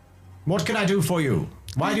 What can I do for you?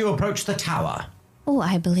 Why do you approach the tower? Oh,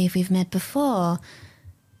 I believe we've met before.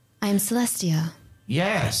 I'm Celestia.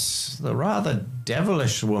 Yes, the rather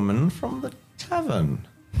devilish woman from the tavern.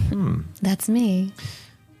 That's me.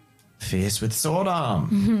 Fierce with sword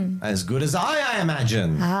arm. As good as I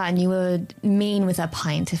imagine. Ah, and you were mean with a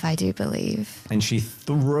pint, if I do believe. And she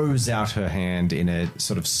throws out her hand in a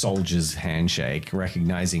sort of soldier's handshake,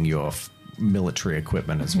 recognizing your military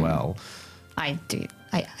equipment as well. I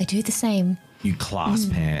do the same. You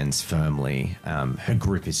clasp hands firmly. Her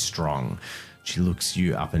grip is strong. She looks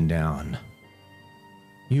you up and down.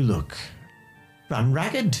 You look run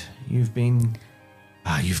ragged. You've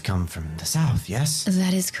come from the south, yes?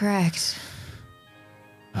 That is correct.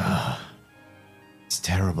 It's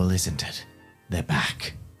terrible, isn't it? They're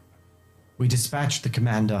back. We dispatched the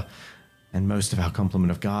commander and most of our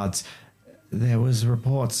complement of guards. There was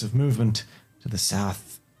reports of movement to the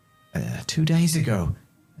south 2 days ago.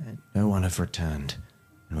 No one have returned.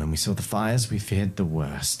 And when we saw the fires, we feared the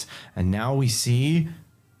worst. And now we see,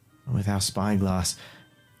 with our spyglass,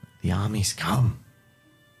 the armies come.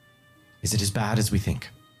 Is it as bad as we think?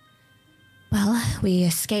 Well, we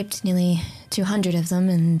escaped nearly 200 of them,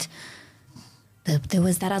 and there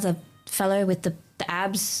was that other fellow with the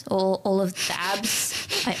abs, all of the abs.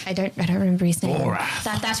 I don't remember his name.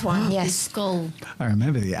 That one, yes. Skull. I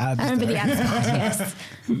remember the abs. I remember though. the abs part, yes.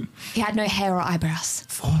 He had no hair or eyebrows.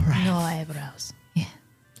 No eyebrows. Yeah.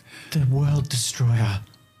 The world destroyer.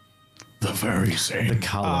 The very same. The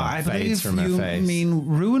color I fades believe from her you face. mean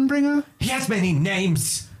Ruinbringer? He has many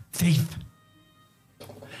names, thief.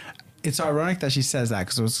 It's ironic that she says that,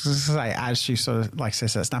 because I was going to say, as she sort of like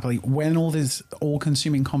says that snappily, when all this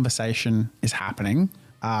all-consuming conversation is happening,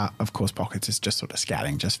 of course, Pockets is just sort of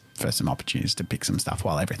scouting just for some opportunities to pick some stuff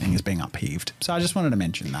while everything is being upheaved. So I just wanted to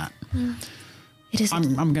mention that. It is.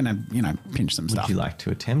 I'm going to, pinch some stuff. Would you like to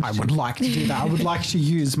attempt? I would like to do that. I would like to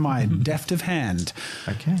use my deft of hand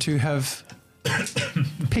Okay. to have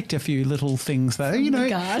picked a few little things that, you know,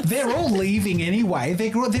 they're all leaving anyway.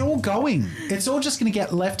 They're all going. It's all just going to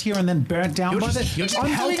get left here and then burnt down by the... You're just I'm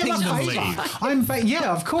helping doing them a favour. leave.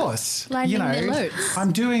 Yeah, of course. Lining you know, their loads.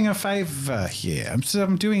 I'm doing a favour here.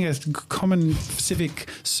 I'm doing a common civic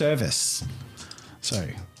service. So,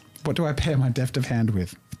 what do I pair my deft of hand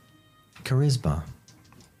with? Charisma.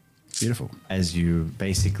 Beautiful. As you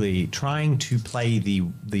basically trying to play the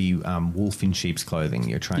wolf in sheep's clothing.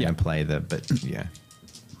 You're trying to play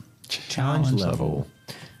challenge level.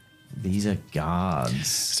 These are guards.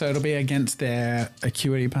 So it'll be against their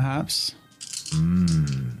acuity, perhaps.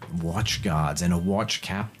 Watch guards and a watch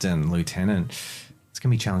captain, lieutenant. It's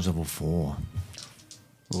gonna be challenge level 4.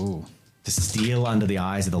 Ooh. To steal under the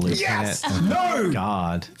eyes of the lieutenant. Yes! No!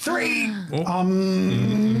 Guard. 3!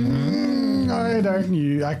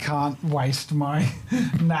 I can't waste my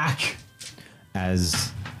knack.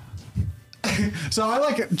 As So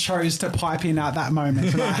I chose to pipe in at that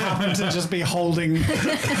moment, and I happened to just be holding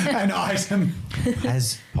an item.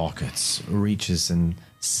 as Pockets reaches and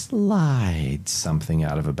slides something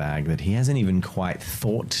out of a bag that he hasn't even quite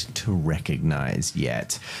thought to recognize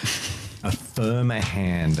yet. A firmer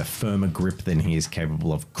hand, a firmer grip than he is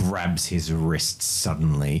capable of, grabs his wrist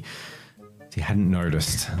suddenly. He hadn't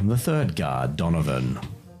noticed. The third guard, Donovan.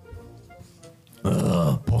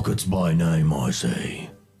 Pockets by name, I say.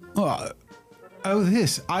 Oh,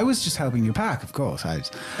 this. I was just helping you pack, of course.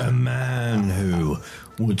 A man who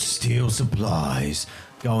would steal supplies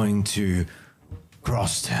going to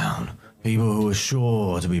Crosstown. People who are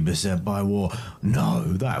sure to be beset by war. No,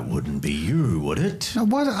 that wouldn't be you, would it? Now,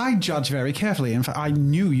 what I judge very carefully. In fact, I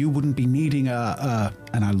knew you wouldn't be needing and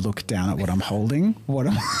I look down at what I'm holding. What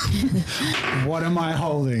am I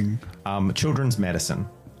holding? Children's medicine.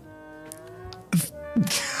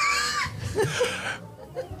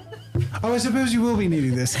 Oh, I suppose you will be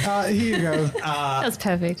needing this. Here you go. That's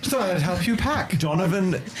perfect. So I'd help you pack.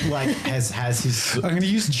 Donovan has his. I'm going to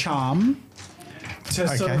use charm to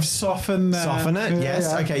sort of soften it. Yes.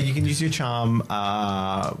 Yeah. Okay. You can use your charm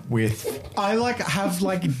with. I have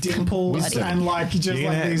dimples and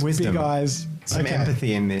these wisdom. big eyes. Some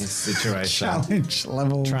empathy in this situation. Challenge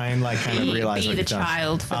level. Try and kind of realize Be what the you've done.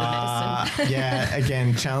 child for the medicine. Yeah.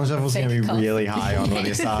 Again, challenge level is going to be really high on what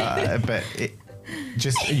this, but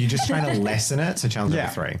you're just trying to lessen it. So challenge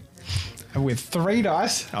level 3. With 3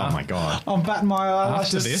 dice. Oh my god! I'm batting my eyes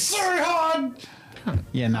After this, so hard.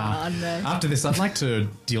 Yeah, nah. After this, I'd like to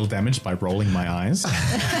deal damage by rolling my eyes.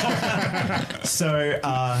 So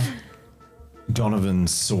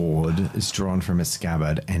Donovan's sword is drawn from his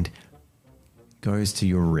scabbard and goes to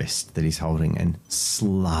your wrist that he's holding and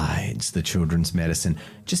slides the children's medicine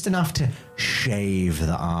just enough to shave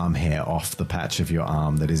the arm hair off the patch of your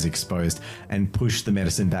arm that is exposed and push the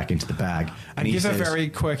medicine back into the bag. And he Give says, a very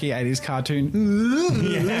quirky 80s cartoon.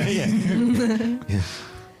 yeah.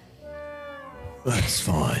 That's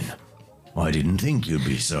fine. I didn't think you'd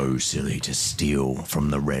be so silly to steal from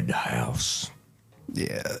the Red House.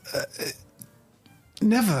 Yeah.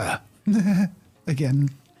 Never. Again.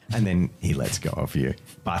 And then he lets go of you.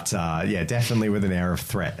 But definitely with an air of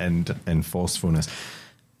threat and forcefulness.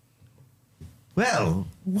 Well,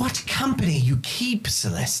 what company you keep,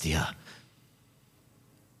 Celestia?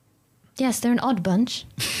 Yes, they're an odd bunch.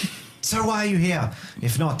 So why are you here,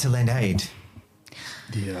 if not to lend aid?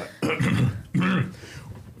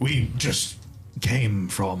 We just came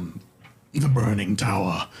from the burning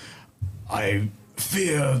tower. I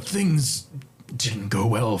fear things didn't go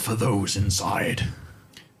well for those inside.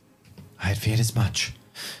 I had feared as much.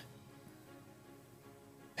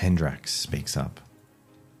 Hendrax speaks up.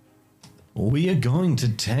 We are going to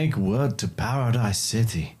take word to Paradise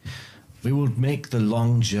City. We will make the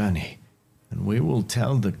long journey, and we will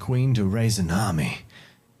tell the Queen to raise an army.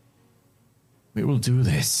 We will do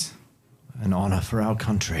this, an honor for our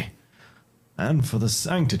country, and for the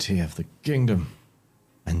sanctity of the kingdom,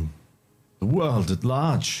 and the world at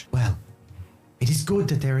large. Well, it is good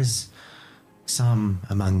that there is some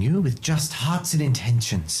among you with just hearts and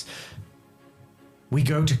intentions. We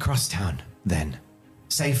go to Crosstown, then,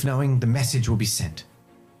 safe knowing the message will be sent.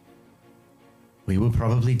 We will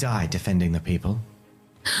probably die defending the people,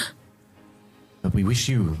 but we wish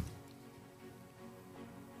you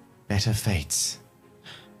better fates.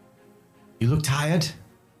 You look tired.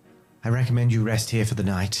 I recommend you rest here for the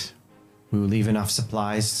night. We will leave enough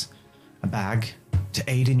supplies, a bag, to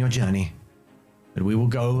aid in your journey. But we will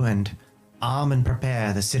go and arm and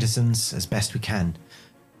prepare the citizens as best we can.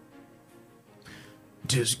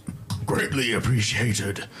 It is greatly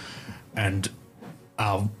appreciated, and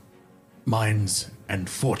our minds and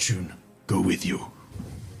fortune go with you.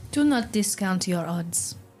 Do not discount your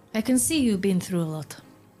odds. I can see you've been through a lot.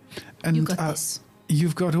 And You got this.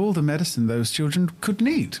 you've got all the medicine those children could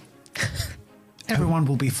need. Everyone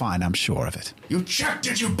will be fine, I'm sure of it. You checked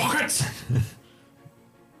it, you buckets!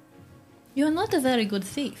 You're not a very good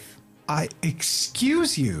thief.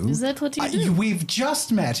 Excuse you. Is that what you do? We've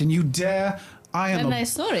just met, and you dare. I am. And I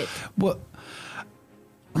saw it. Well.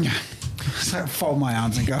 So I fold my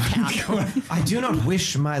arms and go. I do not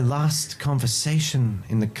wish my last conversation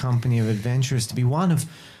in the company of adventurers to be one of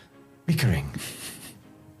bickering.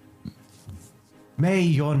 May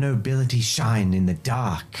your nobility shine in the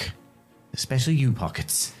dark, especially you,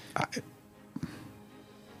 Pockets.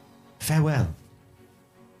 Farewell.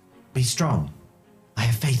 Be strong. I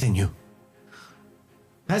have faith in you.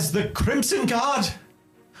 As the Crimson Guard,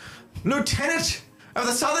 Lieutenant of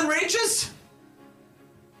the Southern Rangers,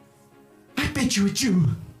 I bid you adieu.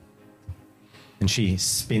 And she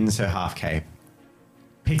spins her half cape,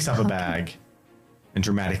 picks up a bag, and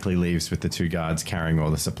dramatically leaves with the two guards carrying all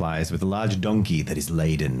the supplies with a large donkey that is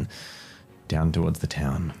laden down towards the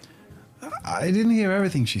town. I didn't hear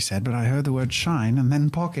everything she said, but I heard the word shine and then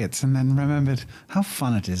pockets, and then remembered how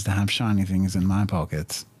fun it is to have shiny things in my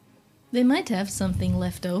pockets. They might have something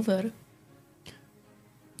left over.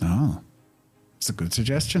 Oh, it's a good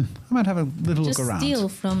suggestion. I might have a little Just look around. steal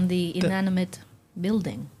from the inanimate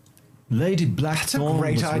building. Lady That's a Blackthorn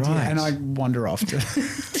great was idea, right. and I wander off to.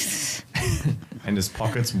 And as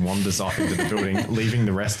Pockets wanders off into the building, leaving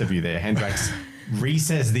the rest of you there, Hendrax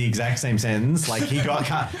re-says the exact same sentence. Like, he got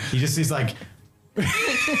cut. He just is like,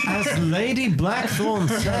 as Lady Blackthorn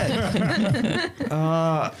said.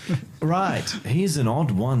 Right. He's an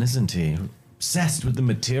odd one, isn't he? Obsessed with the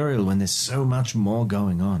material when there's so much more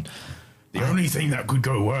going on. The only thing that could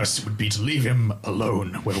go worse would be to leave him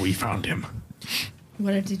alone where we found him.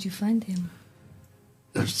 Where did you find him?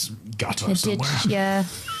 There's gutter A somewhere. ditch, yeah.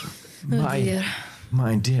 Dear.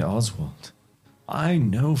 My dear Oswald, I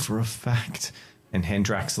know for a fact. And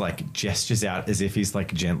Hendrax like gestures out as if he's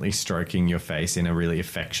like gently stroking your face in a really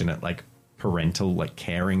affectionate, like parental, like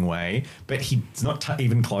caring way. But he's not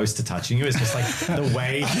even close to touching you. It's just like the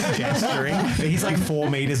way he's gesturing. But he's like 4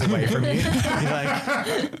 meters away from you. He's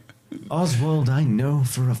like, Oswald, I know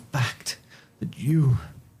for a fact that you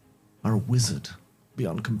are a wizard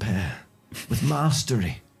beyond compare, with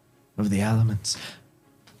mastery of the elements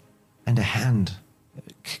and a hand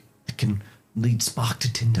that can lead spark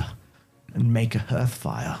to tinder and make a hearth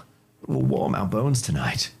fire that will warm our bones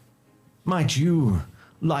tonight. Might you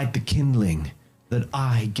light the kindling that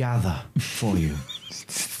I gather for you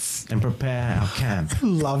and prepare our camp?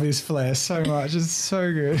 Love his flair so much. It's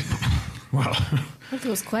so good. Well, That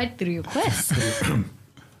was quite the request.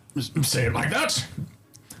 say it like that.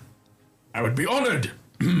 I would be honored.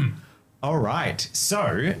 All right,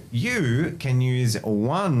 so you can use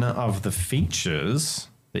one of the features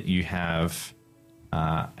that you have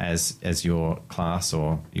as your class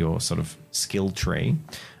or your sort of skill tree,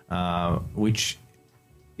 which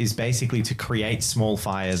is basically to create small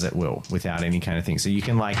fires at will without any kind of thing. So you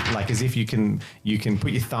can like as if you can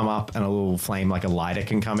put your thumb up and a little flame, like a lighter,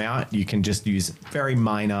 can come out. You can just use very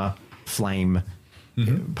minor flame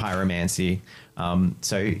pyromancy.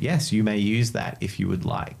 So yes, you may use that if you would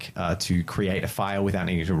like to create a fire without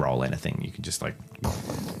needing to roll anything. You can just like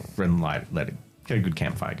run light, let it get a good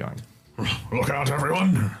campfire going. Look out,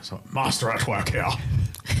 everyone. There's a master at work here.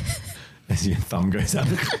 As your thumb goes up,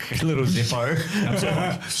 a little zippo.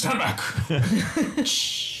 Stand back.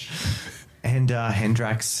 And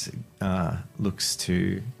Hendrax looks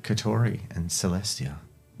to Katori and Celestia.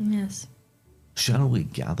 Yes, Shall we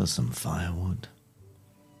gather some firewood?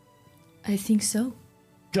 I think so.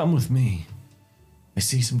 Come with me. I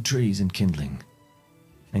see some trees and kindling.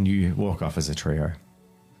 And you walk off as a trio.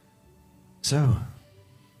 So,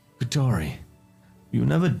 Katori, you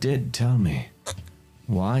never did tell me.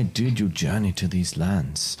 Why did you journey to these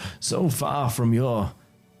lands, so far from your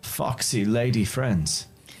foxy lady friends?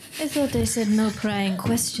 I thought they said no prying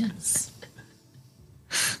questions.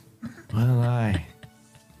 Well, I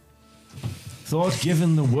thought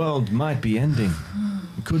given the world might be ending,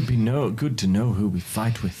 it could be good to know who we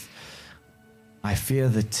fight with. I fear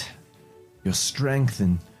that your strength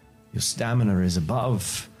and your stamina is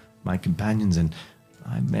above my companions, and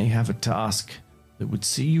I may have a task that would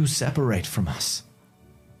see you separate from us.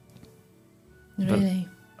 Really?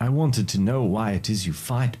 I wanted to know why it is you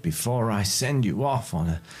fight before I send you off on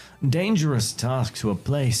a dangerous task to a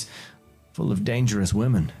place full of dangerous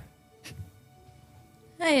women.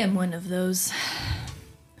 I am one of those.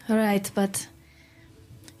 All right, but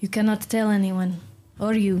you cannot tell anyone.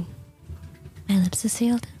 Or you. My lips are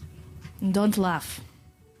sealed. Don't laugh.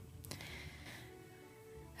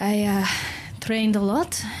 I trained a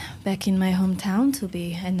lot back in my hometown to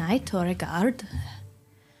be a knight or a guard.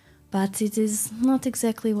 But it is not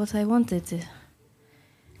exactly what I wanted.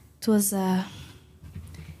 It was a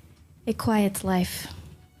quiet life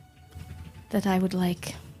that I would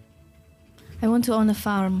like. I want to own a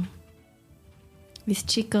farm with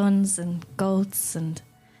chickens and goats and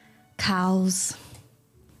cows.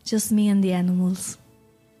 Just me and the animals.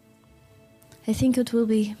 I think it will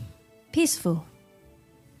be peaceful,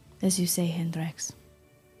 as you say, Hendrax.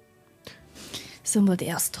 Somebody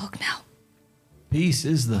else talk now. Peace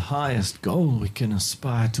is the highest goal we can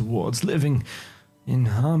aspire towards, living in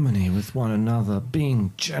harmony with one another,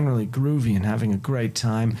 being generally groovy and having a great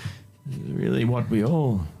time. Really what we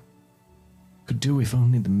all could do if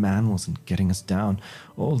only the man wasn't getting us down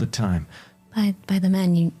all the time. By the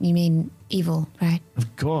man, you mean evil, right?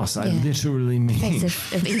 Of course, I literally mean...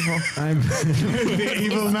 Face of evil. I'm The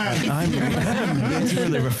evil man. I'm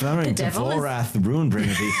literally referring to Vorath the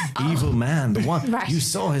Runebringer, the evil man, the one you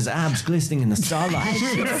saw his abs glistening in the starlight. I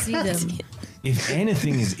should see them. If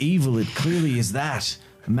anything is evil, it clearly is that.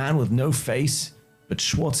 A man with no face, but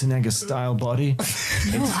Schwarzenegger-style body.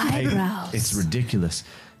 No eyebrows. It's ridiculous.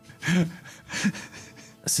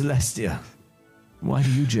 Celestia, why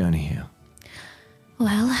do you journey here?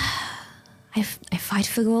 Well, I fight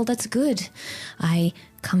for all that's good. I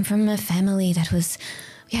come from a family that was...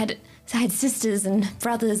 I had sisters and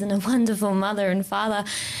brothers and a wonderful mother and father.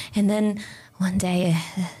 And then one day,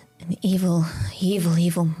 an evil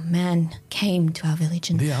man came to our village.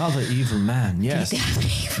 And The other evil man, yes.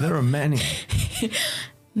 There are many.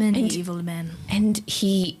 Many evil men. And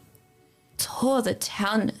he tore the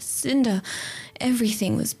town asunder.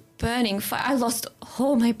 Everything was burning. I lost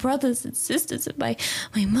all my brothers and sisters and my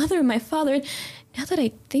mother and my father. And now that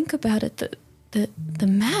I think about it, the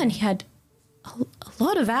man, he had a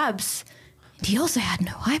lot of abs. And he also had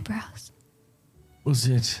no eyebrows.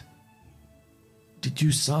 Did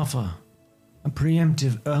you suffer a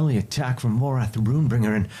preemptive early attack from Vorath the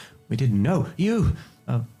Runebringer and we didn't know? You,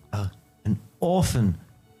 an orphan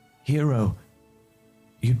hero,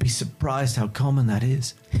 you'd be surprised how common that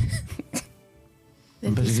is.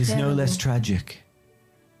 But it is no less tragic.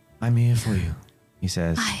 I'm here for you, he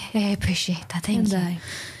says. I appreciate that. Thank you. I.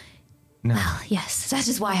 No. Well, yes, that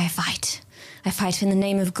is why I fight. I fight in the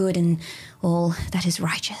name of good and all that is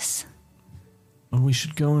righteous. Well, we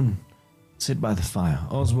should go and sit by the fire.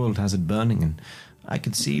 Oswald has it burning, and I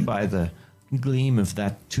could see by the gleam of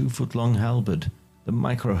that 2-foot-long halberd, the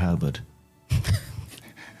micro halberd.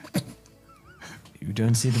 You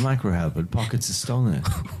don't see the micro halberd. Pockets have stolen it.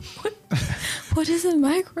 What is a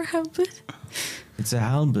micro halberd? It's a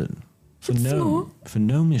halberd for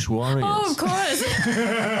gnomish warriors. Oh, of course.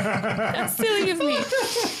 That's silly of me.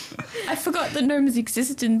 I forgot the gnomes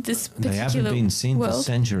exist in this particular They haven't been seen world. for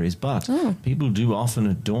centuries, but people do often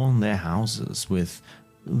adorn their houses with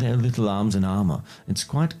their little arms and armor. It's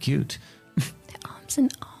quite cute. Their arms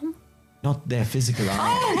and arm? Not their physical arms.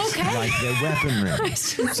 Oh, okay. Like their weaponry.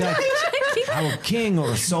 It's like how a king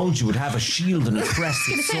or a soldier would have a shield and a crest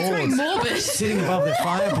with swords sitting above their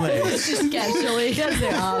fireplace. Just casually. Just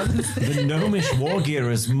their arms. The gnomish war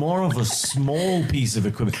gear is more of a small piece of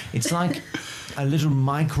equipment. It's like a little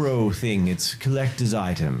micro thing. It's a collector's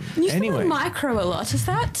item. You Anyway. say micro a lot, is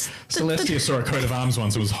that? Celestia saw a coat of arms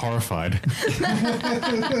once and was horrified.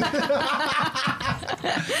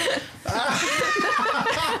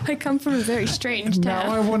 I come from a very strange Now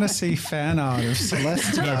town. I want to see fan art of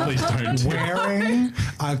Celestia No, please don't. wearing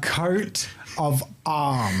a coat of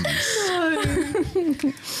arms.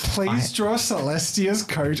 Please draw Celestia's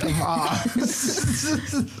coat of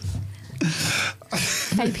arms.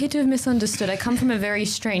 I appear to have misunderstood. I come from a very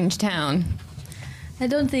strange town. I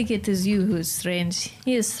don't think it is you who is strange.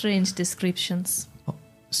 He has strange descriptions.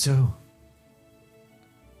 So,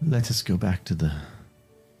 let us go back to the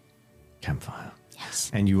campfire.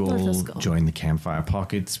 Yes. And you Let all us go. join the campfire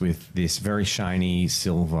pockets with this very shiny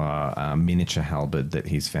silver miniature halberd that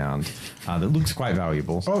he's found that looks quite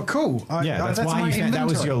valuable. Oh, cool. That's why my you found,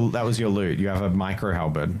 inventory. that was your loot. You have a micro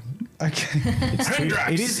halberd. Okay.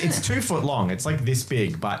 It's 2 foot long. It's like this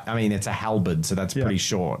big, but I mean it's a halberd, so that's pretty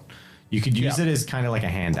short. You could use it as kind of like a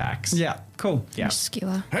hand axe. Yeah, cool. Yeah.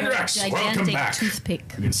 Skewer. Hendrax, welcome Gigantic back.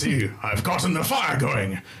 toothpick. You can see I've gotten the fire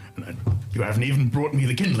going. And you haven't even brought me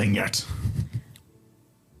the kindling yet.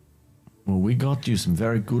 Well, we got you some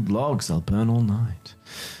very good logs. They'll burn all night.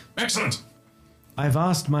 Excellent. I've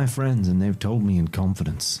asked my friends, and they've told me in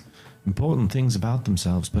confidence important things about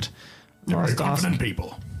themselves, but Very must confident ask-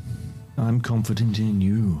 people. I'm confident in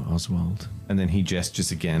you, Oswald. And then he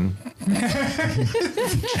gestures again.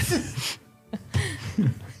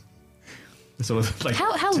 Sort of like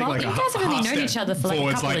How take long? like You a guys have only half known step each other for like a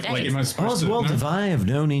forwards, couple of days. am I supposed to- Oswald no? and I have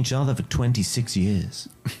known each other for 26 years.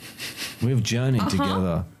 We've journeyed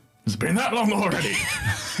together. It's been that long already.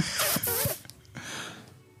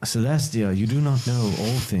 Celestia, you do not know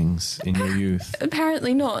all things in your youth.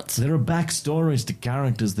 Apparently not. There are backstories to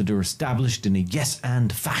characters that are established in a yes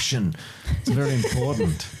and fashion. It's very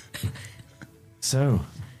important. So,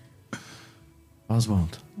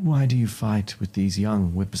 Oswald, why do you fight with these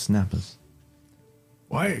young whippersnappers?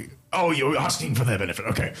 Why? Oh, you're asking for their benefit.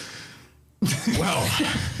 Okay. Well,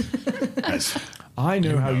 as I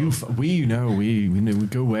know how you. We know. We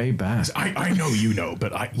go way back. I know you know,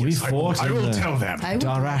 but We fought I in will the tell them.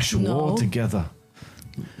 Darash War together.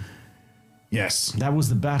 Yes. That was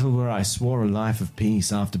the battle where I swore a life of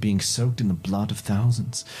peace after being soaked in the blood of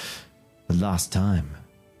thousands. The last time.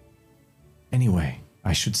 Anyway,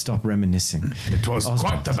 I should stop reminiscing. It was Oswald,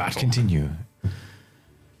 quite the battle. Continue.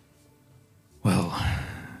 Well,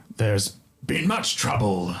 there's been much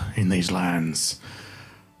trouble in these lands.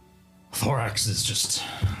 Thorax is just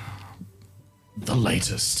the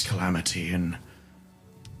latest calamity, and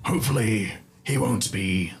hopefully he won't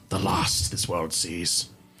be the last this world sees.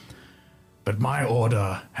 But my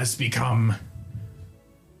order has become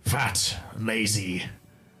fat, lazy,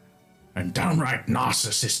 and downright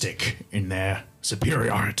narcissistic in their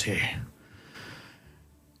superiority.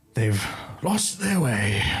 They've lost their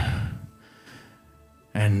way,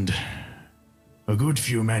 and a good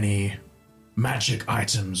few many magic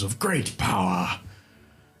items of great power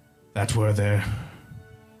that were their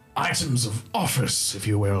items of office, if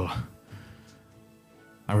you will.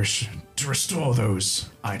 I wish to restore those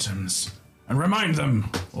items and remind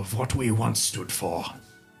them of what we once stood for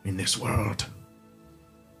in this world.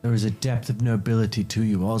 There is a depth of nobility to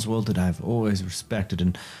you, Oswald, that I've always respected,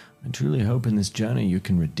 and I truly hope in this journey you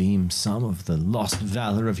can redeem some of the lost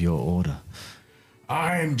valor of your order.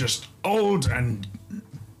 I'm just old and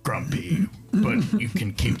grumpy, but you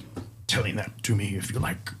can keep telling that to me if you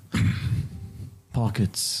like.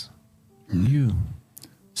 Pockets, you,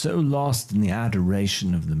 so lost in the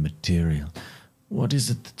adoration of the material. What is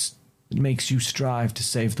it that makes you strive to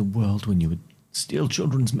save the world when you would steal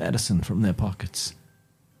children's medicine from their pockets?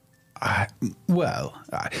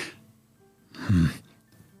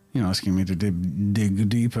 You're asking me to dig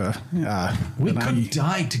deeper. We could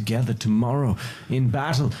die together tomorrow in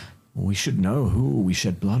battle. We should know who we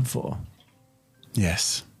shed blood for.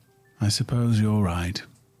 Yes, I suppose you're right.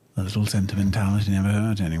 A little sentimentality never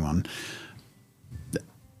hurt anyone.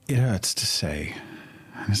 It hurts to say,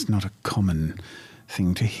 and it's not a common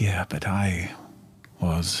thing to hear, but I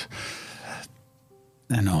was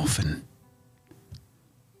an orphan.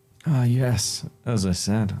 Ah, yes, as I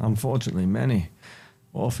said, unfortunately many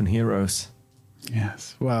orphan heroes.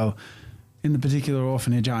 Yes, well, in the particular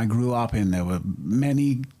orphanage I grew up in, there were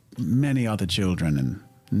many other children and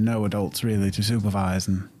no adults really to supervise,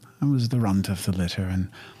 and I was the runt of the litter, and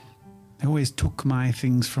they always took my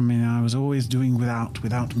things from me. I was always doing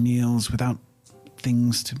without meals, without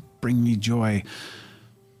things to bring me joy.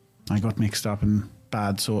 I got mixed up in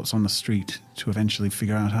bad sorts on the street to eventually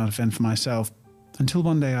figure out how to fend for myself, until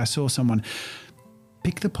one day I saw someone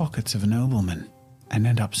pick the pockets of a nobleman and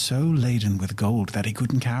end up so laden with gold that he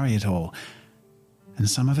couldn't carry it all, and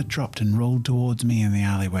some of it dropped and rolled towards me in the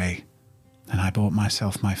alleyway. And I bought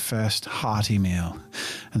myself my first hearty meal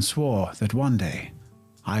and swore that one day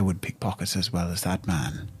I would pick pockets as well as that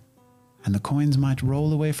man, and the coins might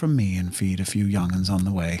roll away from me and feed a few young'uns on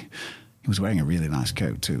the way. He was wearing a really nice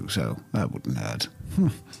coat too, so that wouldn't hurt.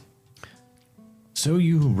 So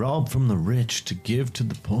you rob from the rich to give to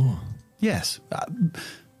the poor? Yes,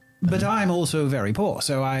 but I'm also very poor,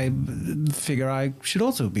 so I figure I should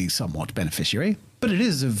also be somewhat beneficiary, but it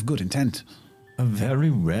is of good intent. A very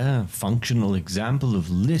rare functional example of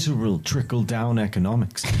literal trickle-down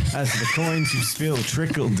economics, as the coins you spill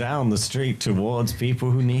trickle down the street towards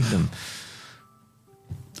people who need them.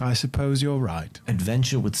 I suppose you're right.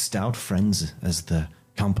 Adventure with stout friends as the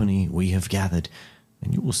company we have gathered,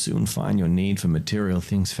 and you will soon find your need for material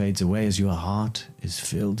things fades away as your heart is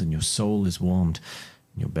filled and your soul is warmed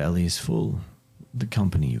and your belly is full of the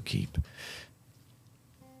company you keep.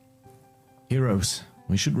 Heroes,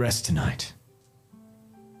 we should rest tonight.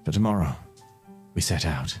 For tomorrow, we set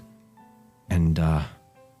out and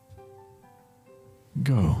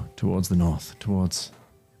go towards the north, towards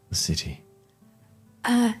the city.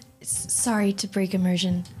 Sorry to break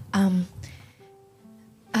immersion.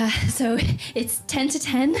 So it's 10 to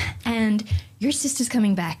 10, and your sister's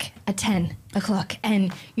coming back at 10 o'clock,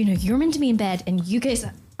 and, you're meant to be in bed, and you guys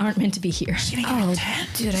aren't meant to be here. Oh,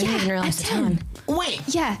 dude, I didn't even realize the time. Wait,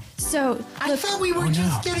 Yeah, so I thought we were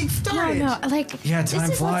just getting started. no, like Yeah, this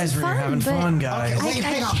time is flies lots when of you're having but fun, guys. Okay, wait, I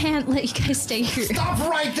hang on. can't let you guys stay here. Stop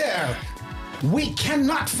right there! We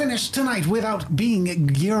cannot finish tonight without being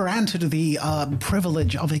granted the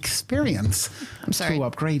privilege of experience. I'm sorry. To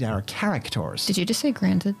upgrade our characters. Did you just say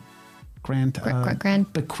granted? Grant,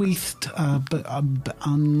 Grant? bequeathed,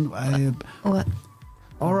 What?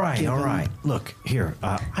 All right. Look, here.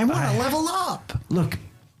 I want to level up. Look,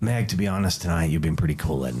 Meg, to be honest, tonight you've been pretty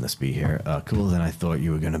cool letting us be here. Cooler than I thought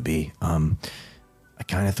you were going to be. I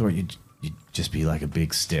kind of thought you'd just be like a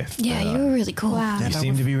big stiff. Yeah, but, you were really cool. Wow. You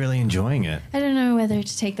seem to be really enjoying it. I don't know whether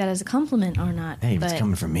to take that as a compliment or not. Hey, if but it's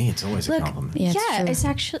coming from me, it's always a look, compliment. Yeah, it's true. it's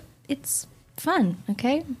actually it's fun,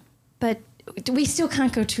 okay? But we still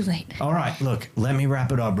can't go too late. All right, look, let me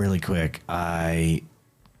wrap it up really quick.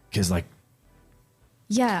 Because, like,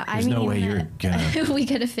 Yeah, There's no way you're gonna- we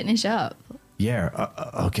gotta finish up. yeah,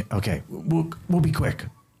 okay. We'll be quick.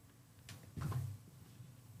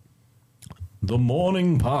 The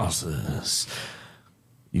morning passes.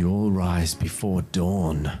 You all rise before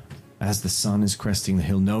dawn. As the sun is cresting the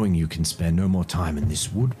hill, knowing you can spare no more time, and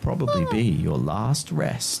this would probably be your last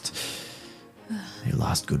rest. Your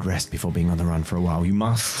last good rest before being on the run for a while. You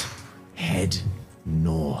must head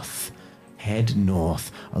north. Head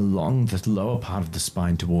north along the lower part of the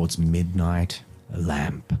spine towards Midnight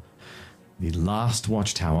Lamp, the last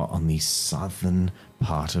watchtower on the southern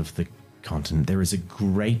part of the continent. There is a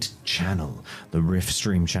great channel, the Rift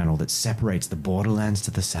Stream channel, that separates the borderlands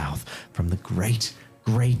to the south from the great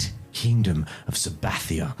kingdom of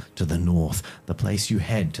Sabathia to the north, the place you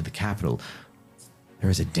head to the capital. There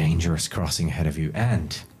is a dangerous crossing ahead of you,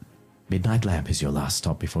 and Midnight Lamp is your last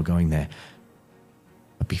stop before going there.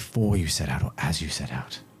 But before you set out, or as you set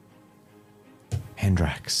out,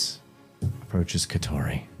 Hendrax approaches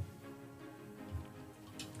Katori.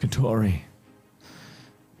 Katori,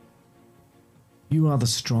 you are the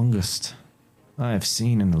strongest I have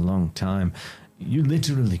seen in a long time. You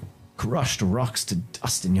literally crushed rocks to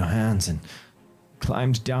dust in your hands and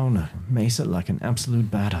climbed down a mesa like an absolute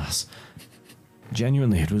badass.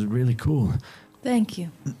 Genuinely, it was really cool. Thank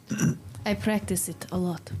you. I practice it a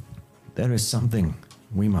lot. There is something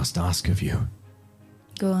we must ask of you.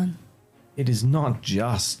 Go on. It is not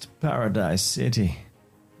just Paradise City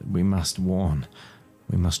that we must warn.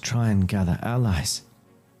 We must try and gather allies.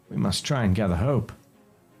 We must try and gather hope.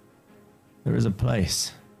 There is a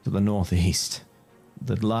place to the northeast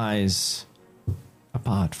that lies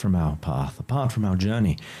apart from our path, apart from our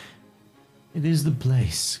journey. It is the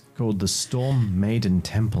place called the Storm Maiden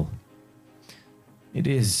Temple. It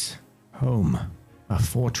is home, a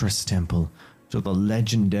fortress temple to the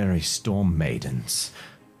legendary Storm Maidens.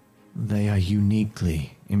 They are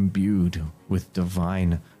uniquely imbued with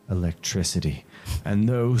divine electricity. And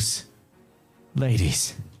those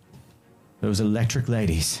ladies, those electric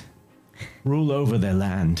ladies, rule over their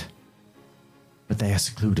land. But they are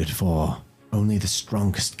secluded, for only the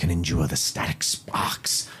strongest can endure the static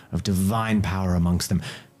sparks of divine power amongst them.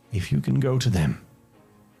 If you can go to them,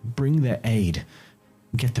 bring their aid,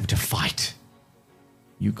 get them to fight,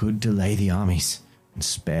 you could delay the armies and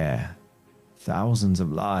spare thousands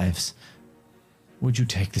of lives. Would you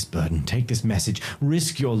take this burden, take this message,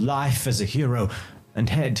 risk your life as a hero, and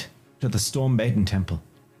head to the Storm Maiden Temple?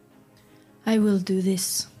 I will do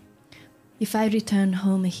this. If I return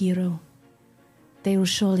home a hero, they will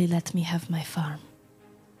surely let me have my farm.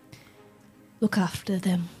 Look after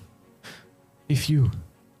them. If you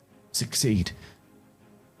succeed,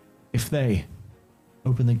 if they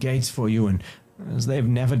open the gates for you, and as they've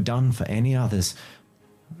never done for any others,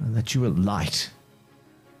 that you will light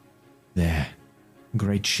their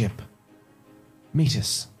great ship. Meet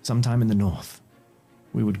us sometime in the north.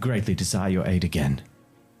 We would greatly desire your aid again.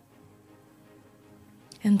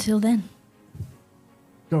 Until then.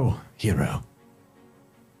 Go, hero.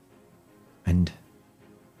 And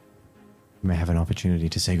you may have an opportunity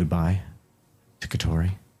to say goodbye to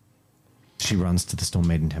Katori. She runs to the Storm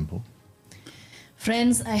Maiden Temple.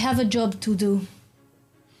 Friends, I have a job to do.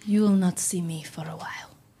 You will not see me for a while.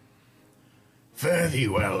 Fare thee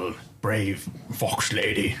well, brave fox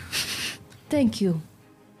lady. Thank you,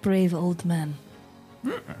 brave old man.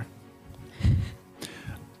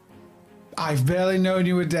 I've barely known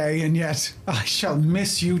you a day, and yet I shall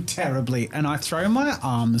miss you terribly. And I throw my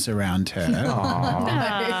arms around her.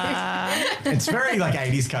 It's very like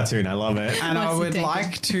 80's cartoon. I love it. And I would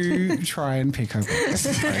like to try and pick her voice.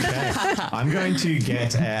 Okay. I'm going to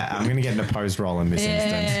get an opposed roll in this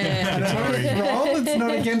instance. Roll? It's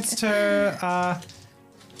not against her,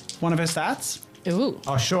 one of her stats? Ooh.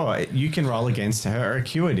 Oh, sure. You can roll against her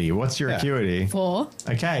acuity. What's your acuity? 4.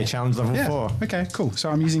 Okay, challenge level 4. Okay, cool. So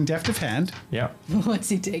I'm using Deft of Hand. Yep. What's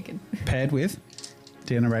he taking? Paired with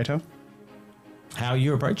the narrator. How are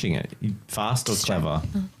you approaching it? Fast or clever?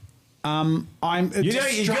 I'm. You're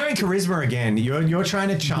doing charisma again. You're trying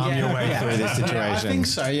to charm your way through this situation. Yeah, I think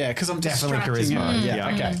so. Yeah, because I'm Definitely distracting charisma. her. Yeah.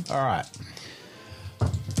 Okay. All right.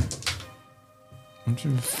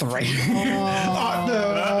 3.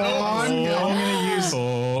 I'm going to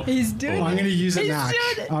use. He's doing I'm going to use a knack.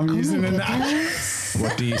 I'm using a knack.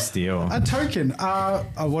 What do you steal? A token.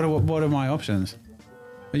 What are my options?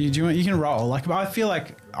 You can roll. Like, I feel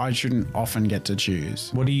like I shouldn't often get to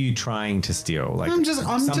choose. What are you trying to steal? Like I'm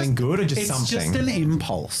something good or just something? It's just an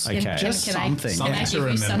impulse. Okay. Just something. Can I give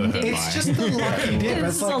you something? It's just the lucky dip. This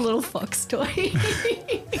It's is like, a little fox toy.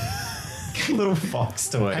 Little fox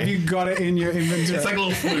toy. have you got it in your inventory? It's like a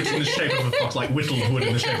little flute in the shape of a fox, like whittled wood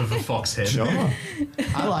in the shape of a fox head. Sure.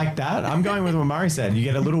 I like that. I'm going with what Murray said. You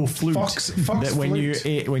get a little flute. Fox that when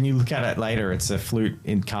flute. when you look at it later, it's a flute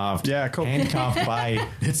carved. Yeah, cool. Hand carved by.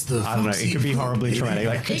 It's the I don't know. It could be horribly traumatic,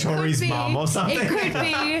 like Katori's mum or something. It could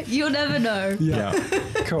be. You'll never know. Yeah.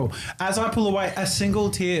 Cool. As I pull away, a single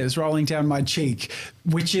tear is rolling down my cheek,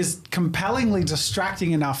 which is compellingly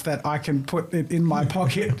distracting enough that I can put it in my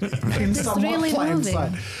pocket in somewhat really plain moving.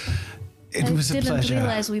 sight. It was a didn't pleasure.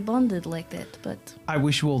 realize we bonded like that, but I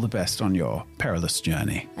wish you all the best on your perilous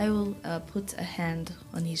journey. I will put a hand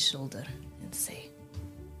on his shoulder and say,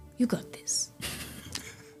 "You got this."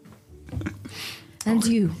 And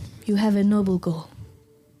you have a noble goal.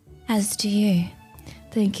 As do you.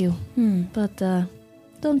 Thank you. But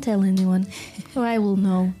don't tell anyone, or I will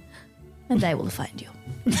know, and I will find you.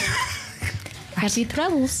 Happy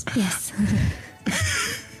travels. Yes.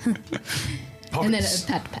 And then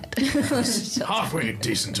a pat. Halfway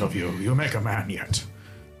decent of you. You make a man yet.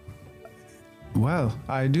 Well,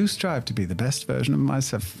 I do strive to be the best version of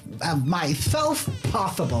myself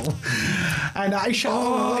possible, and I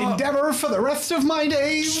shall endeavor for the rest of my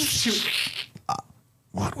days to...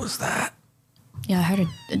 What was that? Yeah, I heard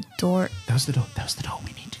a door. That was the door.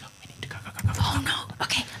 We need to go. Go. Oh no.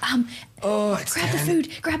 Okay. Oh, it's Grab the 10. food.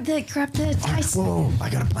 Grab the ice. Whoa, I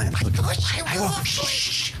got a plan. Look,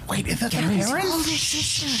 Wait, is that the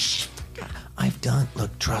parents?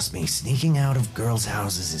 Look, trust me, sneaking out of girls'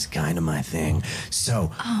 houses is kind of my thing.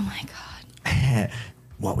 So, Oh my god.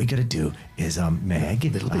 what we gotta do is,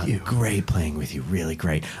 Meg, great playing with you, really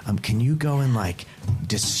great. Can you go and, like,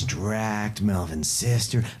 distract Melvin's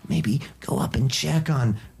sister? Maybe go up and check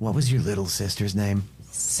on, what was your little sister's name?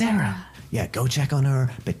 Sarah. Yeah, go check on her,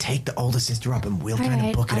 but take the older sister up and we'll kind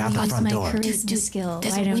of book it out the front door. Charisma skill.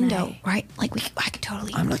 There's Why a don't window, I? right? Like I could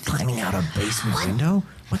totally. I'm not climbing out a basement window.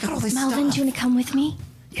 I got all this Melvin, stuff. do you want to come with me?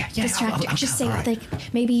 Yeah. Distract her. I'll- Just say all right.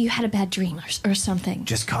 like maybe you had a bad dream or something.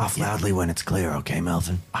 Just cough loudly when it's clear, okay,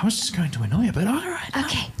 Melvin? I was just going to annoy her, but all right.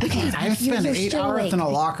 Okay. I've spent You're 8 still hours awake. in a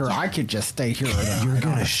locker. I could just stay here. You're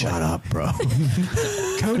gonna shut up, bro.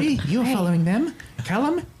 Cody, you're following them.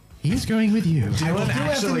 Callum, he's going with you. Dylan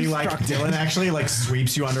actually like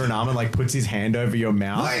sweeps you under an arm and like puts his hand over your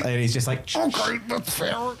mouth, and he's just like, Okay, that's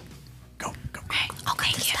fair. Go.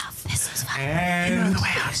 Okay, stuff. This is fun. and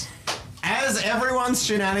as everyone's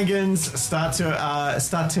shenanigans start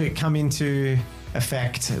to come into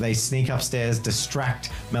effect, they sneak upstairs,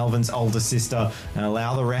 distract Melvin's older sister, and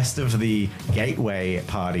allow the rest of the gateway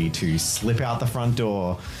party to slip out the front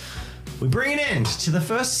door. We bring an end to the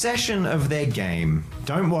first session of their game.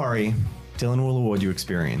 Don't worry, Dylan will award you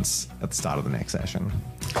experience at the start of the next session.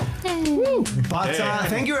 But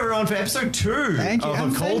thank you everyone for episode 2 Thank you. of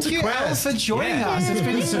And A Call thank to you, Elle, Quest. for joining us. It's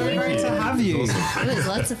been so great to have you. It was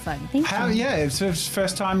lots of fun. Thank you. It's the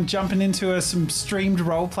first time jumping into some streamed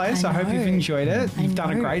role play, so I hope you've enjoyed it. You've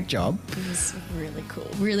done a great job. It was really cool.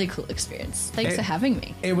 Really cool experience. Thanks for having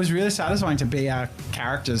me. It was really satisfying to be our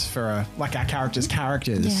characters for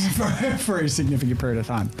for a significant period of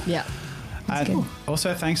time. Yeah. And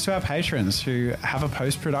also thanks to our patrons who have a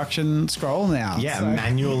post-production scroll now. Yeah, So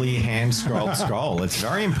manually hand scroll. It's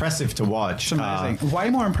very impressive to watch. it's amazing. Way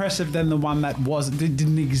more impressive than the one that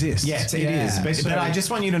didn't exist. Yes, it is. But I just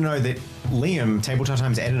want you to know that Liam, Tabletop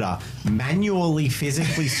Times editor, manually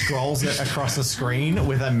physically scrolls it across the screen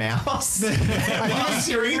with a mouse. While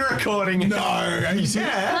screen recording. No, are you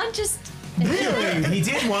serious? Can't just Really? He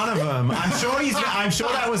did one of them. I'm sure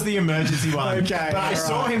that was the emergency one. Okay, but I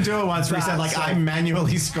saw him do it once where he said, like, I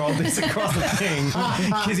manually scrolled this across the thing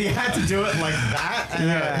because he had to do it like that. And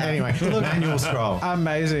anyway, manual scroll.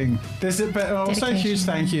 Amazing. But also a huge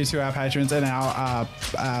thank you to our patrons and our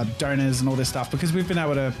donors and all this stuff, because we've been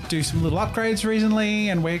able to do some little upgrades recently,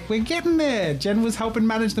 and we're getting there. Jen was helping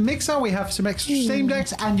manage the mixer. We have some extra Steam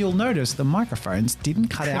Decks, and you'll notice the microphones didn't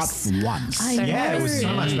cut out once. Yeah, it was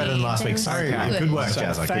so much better than last week. Sorry, good work,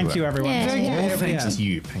 Jazz. Thank you, everyone. Thanks to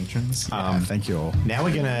you, patrons. Thank you all. Now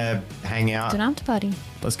we're gonna hang out. It's an after party.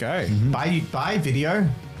 Let's go. Bye, video.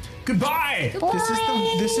 Goodbye.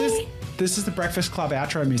 This is the Breakfast Club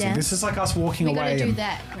outro music. Dance. This is like us walking We away. gotta do and,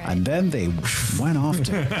 that, right? and then they went off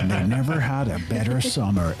to, and they never had a better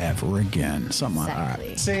summer ever again. Something like that. All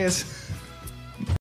right. See yous.